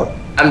me. Sure.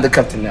 I'm the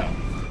captain now.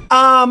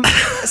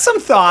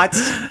 Some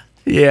thoughts.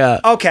 Yeah.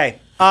 Okay.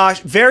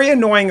 Very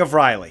annoying of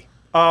Riley.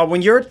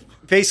 When you're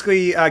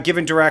basically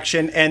given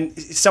direction and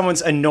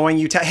someone's annoying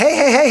you,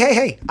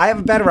 hey, I have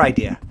a better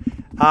idea.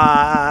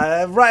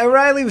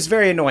 Riley was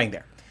very annoying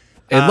there.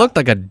 It looked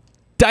like a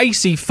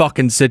dicey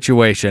fucking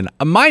situation.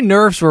 My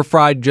nerves were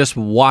fried just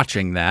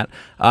watching that.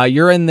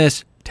 You're in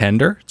this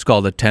tender. It's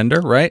called a tender,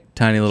 right?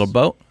 Tiny little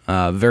boat.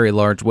 Very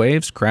large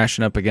waves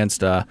crashing up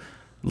against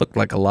looked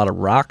like a lot of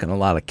rock and a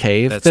lot of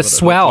cave. That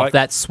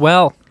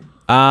swell.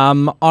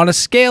 On a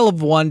scale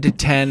of 1 to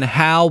 10,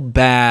 how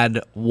bad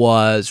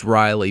was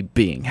Riley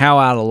being? How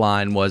out of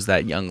line was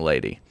that young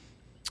lady?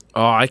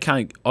 Oh, I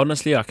can't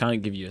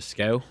give you a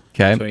scale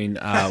between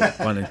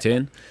 1 and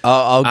 10.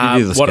 I'll give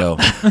you the scale.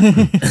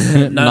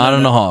 9.5. No.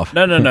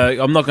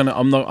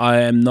 I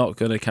am not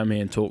gonna come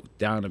here and talk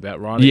down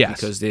about Riley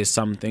because there's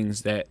some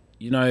things that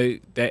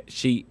that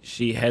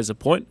she has a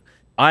point.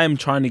 I am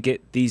trying to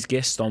get these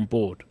guests on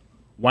board,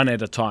 one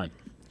at a time.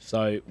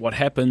 So what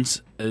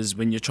happens is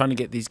when you're trying to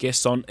get these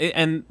guests on,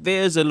 and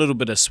there's a little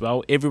bit of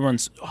swell.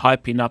 Everyone's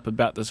hyping up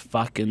about this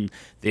fucking.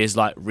 There's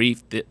like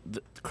reef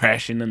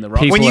crashing in the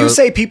rock. When you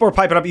say people are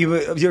piping up,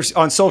 you're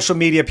on social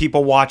media.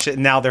 People watch it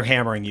and now they're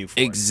hammering you for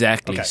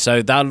exactly. it. Okay.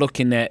 So they're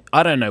looking at.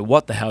 I don't know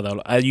what the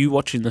hell are you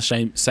watching the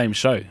same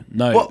show?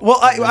 No. Well,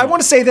 I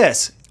want to say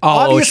this.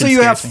 Obviously,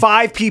 you have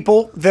ocean-scarcing. 5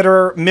 people that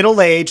are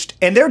middle-aged,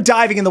 and they're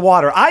diving in the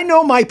water. I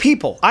know my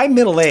people. I'm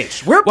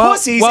middle-aged. We're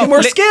pussies, and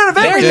we're scared of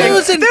everything. They're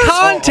losing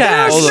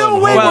contact. There's no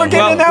way we're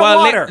getting in that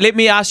water. Let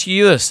me ask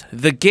you this.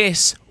 The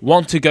guests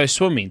want to go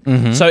swimming.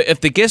 So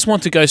if the guests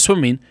want to go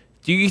swimming,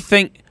 do you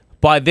think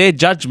by their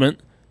judgment,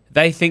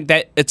 they think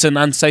that it's an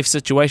unsafe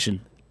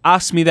situation?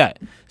 Ask me that.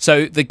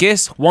 So the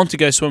guests want to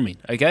go swimming,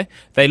 okay?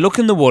 They look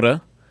in the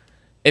water.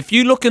 If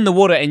you look in the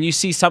water and you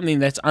see something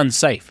that's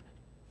unsafe,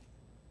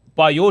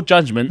 by your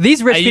judgment,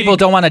 these rich people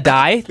don't want to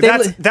die.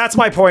 That's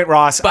my point,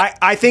 Ross.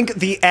 I think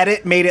the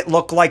edit made it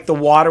look like the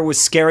water was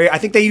scary. I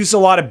think they used a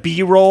lot of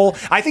B-roll.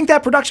 I think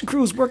that production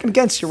crew was working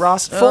against you,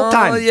 Ross. Full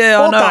time. Yeah,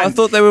 Full I know. time. I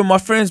thought they were my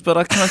friends, but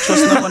I can't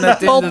trust no one at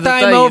the end of the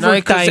day.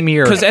 Overtime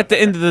here. Because at the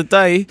end of the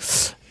day,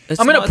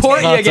 I'm going to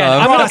port you again.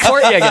 I'm going to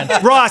port you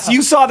again. Ross,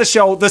 you saw the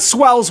show. The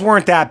swells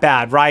weren't that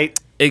bad, right?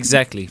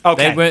 Exactly.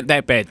 Okay. They weren't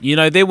that bad. You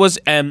know, there was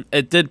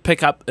it did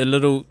pick up a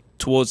little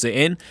towards the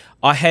end.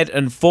 I had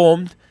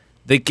informed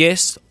the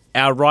guests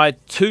our ride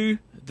to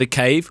the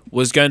cave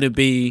was going to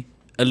be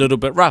a little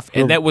bit rough,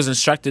 and that was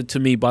instructed to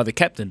me by the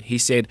captain. He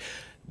said,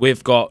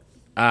 we've got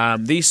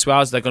these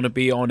swells, they're going to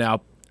be on our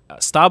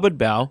starboard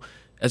bow.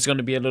 It's going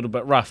to be a little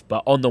bit rough,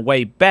 but on the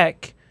way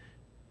back,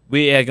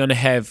 we're going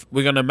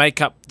to make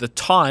up the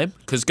time,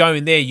 because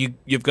going there,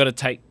 you've got to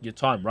take your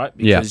time, right?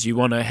 Because you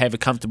want to have a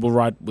comfortable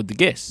ride with the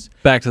guests.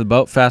 Back to the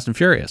boat, Fast and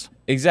Furious.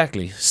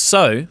 Exactly.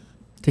 So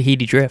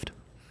Tahiti Drift.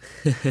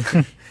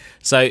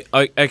 So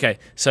okay,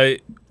 so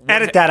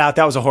edit that out.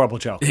 That was a horrible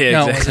joke.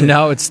 Yeah, exactly.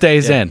 No, it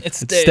stays in. It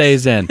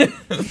stays in.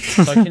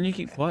 So can you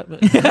keep quiet?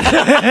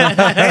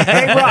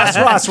 Hey,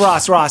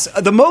 Ross.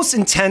 The most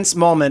intense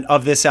moment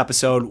of this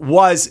episode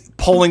was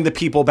pulling the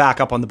people back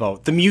up on the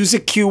boat. The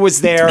music cue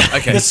was there.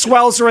 Okay. The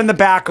swells are in the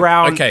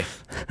background.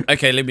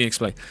 Okay, let me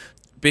explain.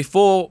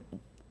 Before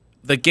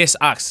the guests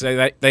asked,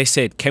 they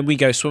said, can we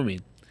go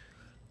swimming?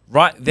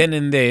 Right then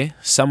and there,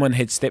 someone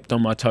had stepped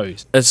on my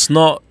toes. It's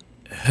not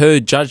her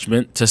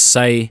judgment to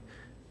say,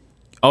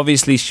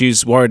 obviously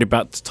she's worried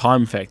about the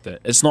time factor.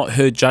 It's not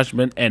her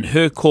judgment and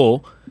her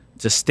call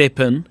to step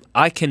in.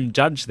 I can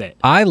judge that.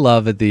 I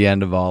love at the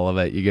end of all of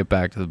it, you get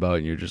back to the boat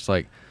and you're just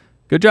like,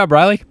 good job,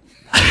 Riley.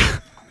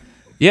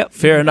 Yep,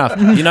 fair enough.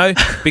 You know,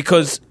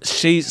 because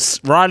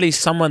Riley's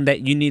someone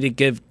that you need to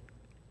give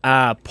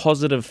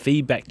positive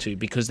feedback to,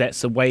 because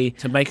that's a way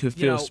to make her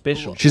feel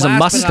special. She's a Last but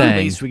not Mustang.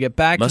 least, We get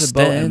back to the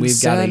boat and we've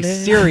got a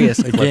serious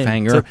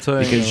cliffhanger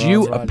because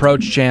you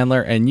approach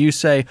Chandler and you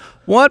say,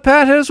 what,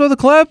 Pat, hit us with a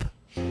clip?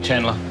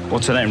 Chandler,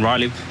 what's her name?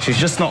 Riley. She's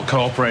just not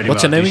cooperating.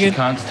 What's her name She again?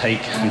 can't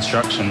take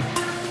instruction.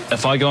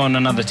 If I go on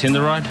another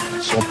Tinder ride,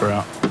 swap her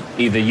out.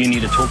 Either you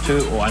need to talk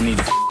to her or I need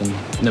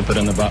to nip it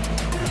in the butt.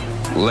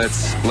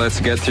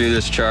 Let's get through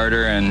this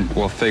charter and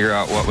we'll figure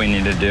out what we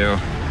need to do.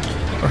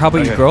 Or how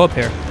about you grow up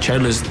here?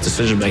 Chandler's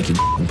decision making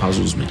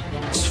puzzles me.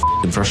 It's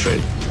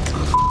frustrating.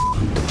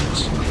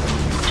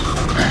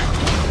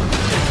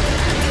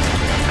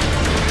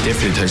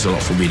 Definitely takes a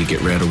lot for me to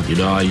get rattled. You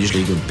know, I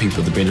usually give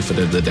people the benefit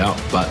of the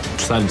doubt, but I'm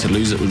starting to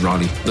lose it with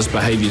Riley. This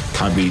behavior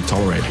can't be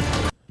tolerated.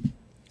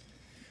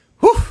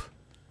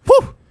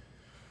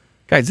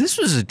 Guys, this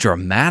was a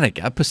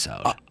dramatic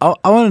episode.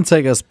 I want to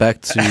take us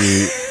back to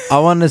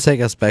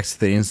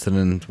the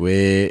incident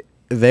where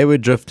they were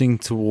drifting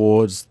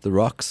towards the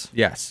rocks.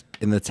 Yes.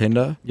 In the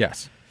tender.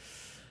 Yes.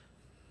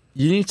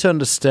 You need to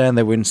understand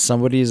that when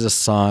somebody is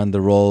assigned the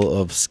role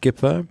of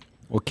skipper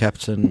or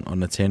captain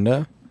on a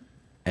tender,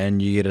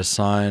 and you get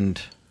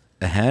assigned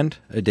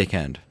a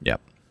deckhand.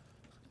 Yep.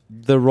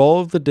 The role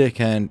of the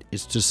deckhand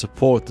is to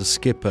support the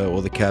skipper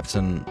or the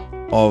captain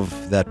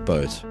of that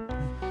boat.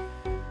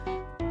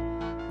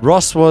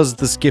 Ross was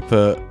the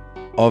skipper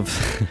of...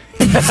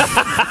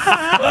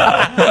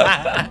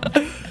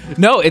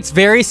 No, it's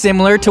very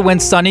similar to when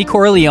Sonny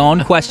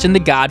Corleone questioned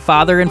the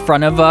Godfather in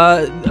front of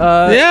other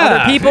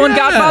people in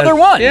Godfather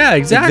 1. Yeah,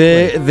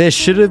 exactly. There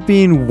should have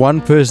been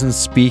one person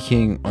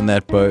speaking on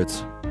that boat,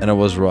 and it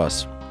was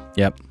Ross.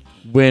 Yep.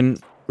 When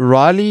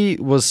Riley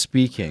was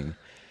speaking,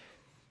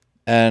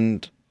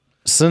 and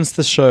since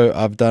the show,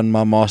 I've done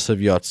my Master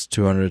of Yachts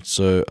 200,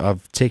 so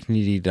I've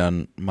technically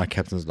done my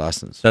captain's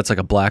license. That's like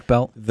a black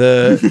belt?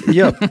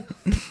 Yeah,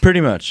 pretty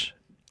much.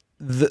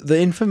 The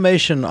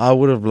information I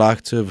would have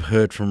liked to have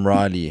heard from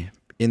Riley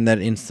in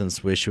that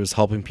instance where she was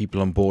helping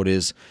people on board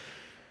is,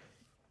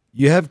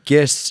 you have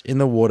guests in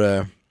the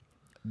water,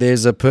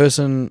 there's a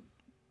person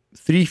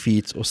 3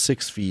 feet or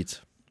 6 feet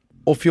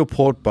off your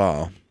port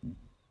bow.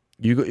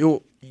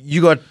 You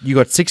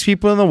got 6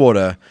 people in the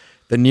water.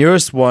 The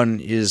nearest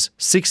one is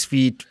 6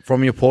 feet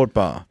from your port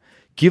bow.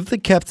 Give the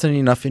captain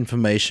enough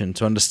information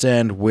to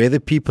understand where the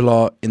people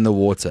are in the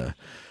water.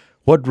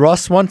 What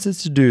Ross wanted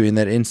to do in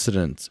that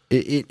incident,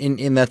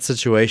 in that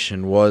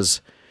situation, was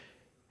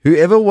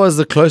whoever was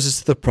the closest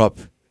to the prop,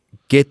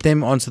 get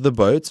them onto the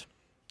boat,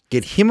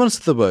 get him onto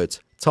the boat,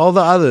 tell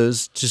the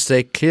others to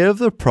stay clear of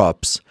the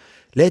props,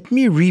 let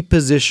me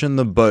reposition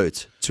the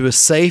boat to a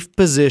safe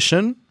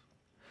position,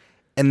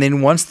 and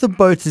then once the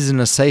boat is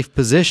in a safe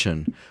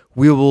position,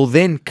 we will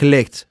then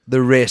collect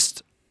the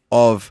rest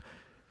of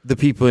the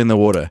people in the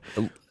water.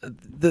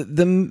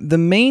 The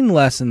main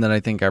lesson that I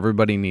think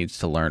everybody needs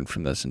to learn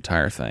from this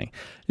entire thing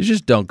is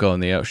just don't go in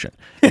the ocean.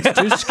 It's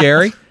too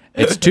scary.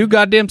 It's too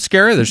goddamn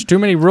scary. There's too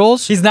many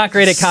rules. He's not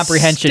great at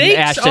comprehension, Stakes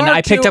Ashton. are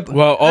I picked too- up.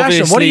 Well,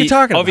 obviously, Ashton, what are you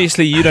talking about?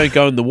 Obviously, you don't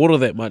go in the water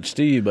that much,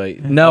 do you,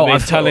 mate? No, I mean,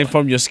 I've- telling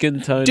from your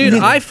skin tone. Dude,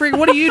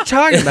 what are you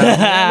talking about? What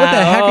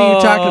the heck are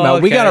you talking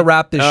about? We okay. got to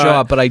wrap this All show right.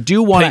 up, but I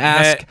do want to Pink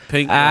ask hat,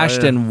 pink-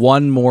 Ashton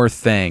one more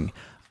thing.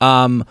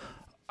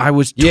 I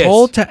was Yes.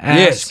 told to ask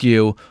Yes.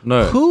 you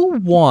No. who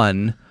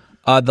won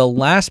the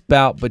last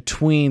bout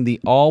between the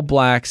All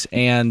Blacks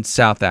and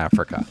South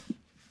Africa.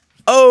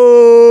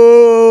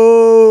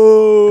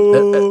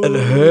 Oh, it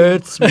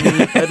hurts me.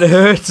 It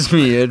hurts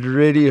me. It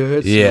really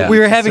hurts Yeah. me. We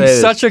were to having say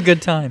such this. a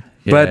good time.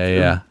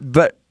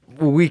 But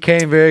we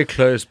came very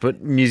close,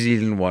 but New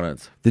Zealand won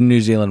it. The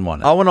New Zealand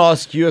won it. I want to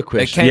ask you a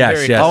question.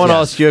 Yes, I want to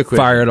ask you a question.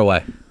 Fire it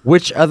away.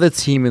 Which other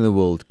team in the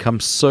world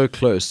comes so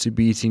close to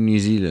beating New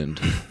Zealand?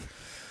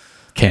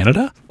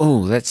 Canada?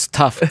 Oh, that's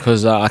tough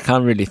because I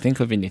can't really think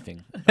of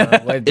anything.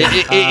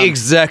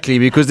 Exactly,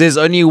 because there's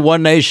only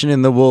one nation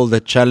in the world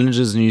that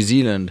challenges New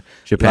Zealand,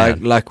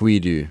 Japan. like we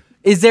do.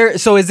 Is there?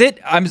 So is it?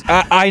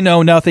 I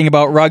know nothing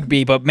about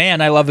rugby, but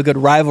man, I love a good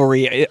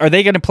rivalry. Are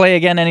they going to play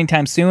again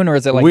anytime soon, or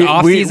is it like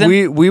off season?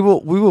 We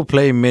will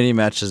play many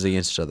matches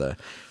against each other,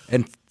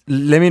 and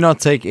let me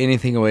not take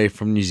anything away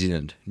from New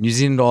Zealand. New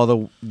Zealand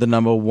are the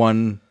number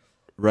one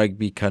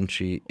rugby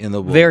country in the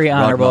world. Very right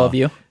honorable now. of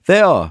you. They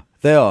are.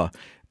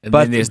 And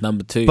then there's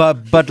number 2.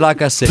 But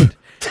like I said,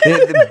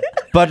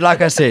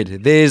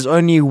 there's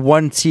only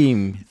one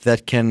team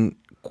that can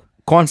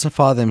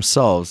quantify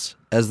themselves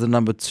as the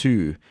number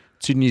 2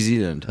 to New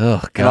Zealand.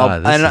 Oh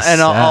God,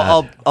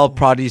 I'll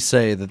proudly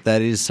say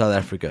that is South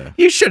Africa.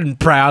 You shouldn't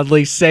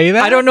proudly say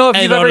that. I don't know if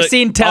And you've on ever it-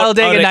 seen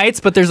Talladega on it- Nights,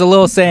 but there's a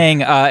little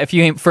saying: if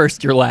you ain't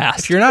first, you're last.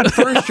 If you're not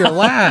first, you're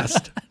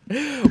last.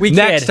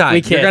 Next time.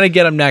 We kid. You're going to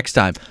get them next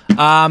time.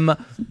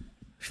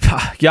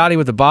 Yachtie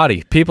with the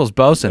body. People's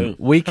Bosun.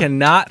 We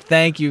cannot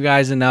thank you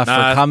guys enough for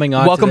coming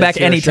on. Welcome to back this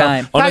here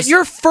anytime. show. Pat,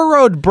 your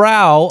furrowed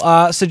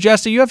brow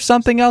suggests that you have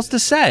something else to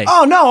say.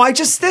 Oh no,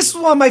 this is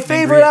one of my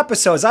favorite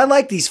episodes. I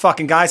like these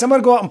fucking guys. I'm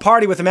gonna go out and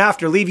party with them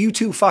after. Leave you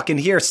two fucking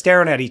here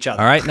staring at each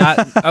other. All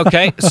right,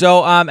 okay.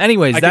 So,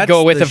 anyways, I that's could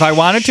go with the if I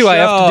wanted to. I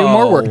have to do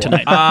more work show.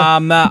 tonight.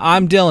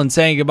 I'm Dylan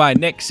saying goodbye.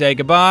 Nick, say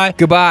goodbye.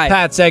 Goodbye.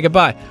 Pat, say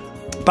goodbye.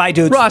 Bye,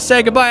 dudes. Ross,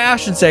 say goodbye.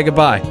 Ashton, say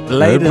goodbye.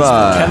 Laters,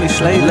 Goodbye. Kelly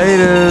Slater.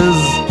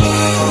 Laters.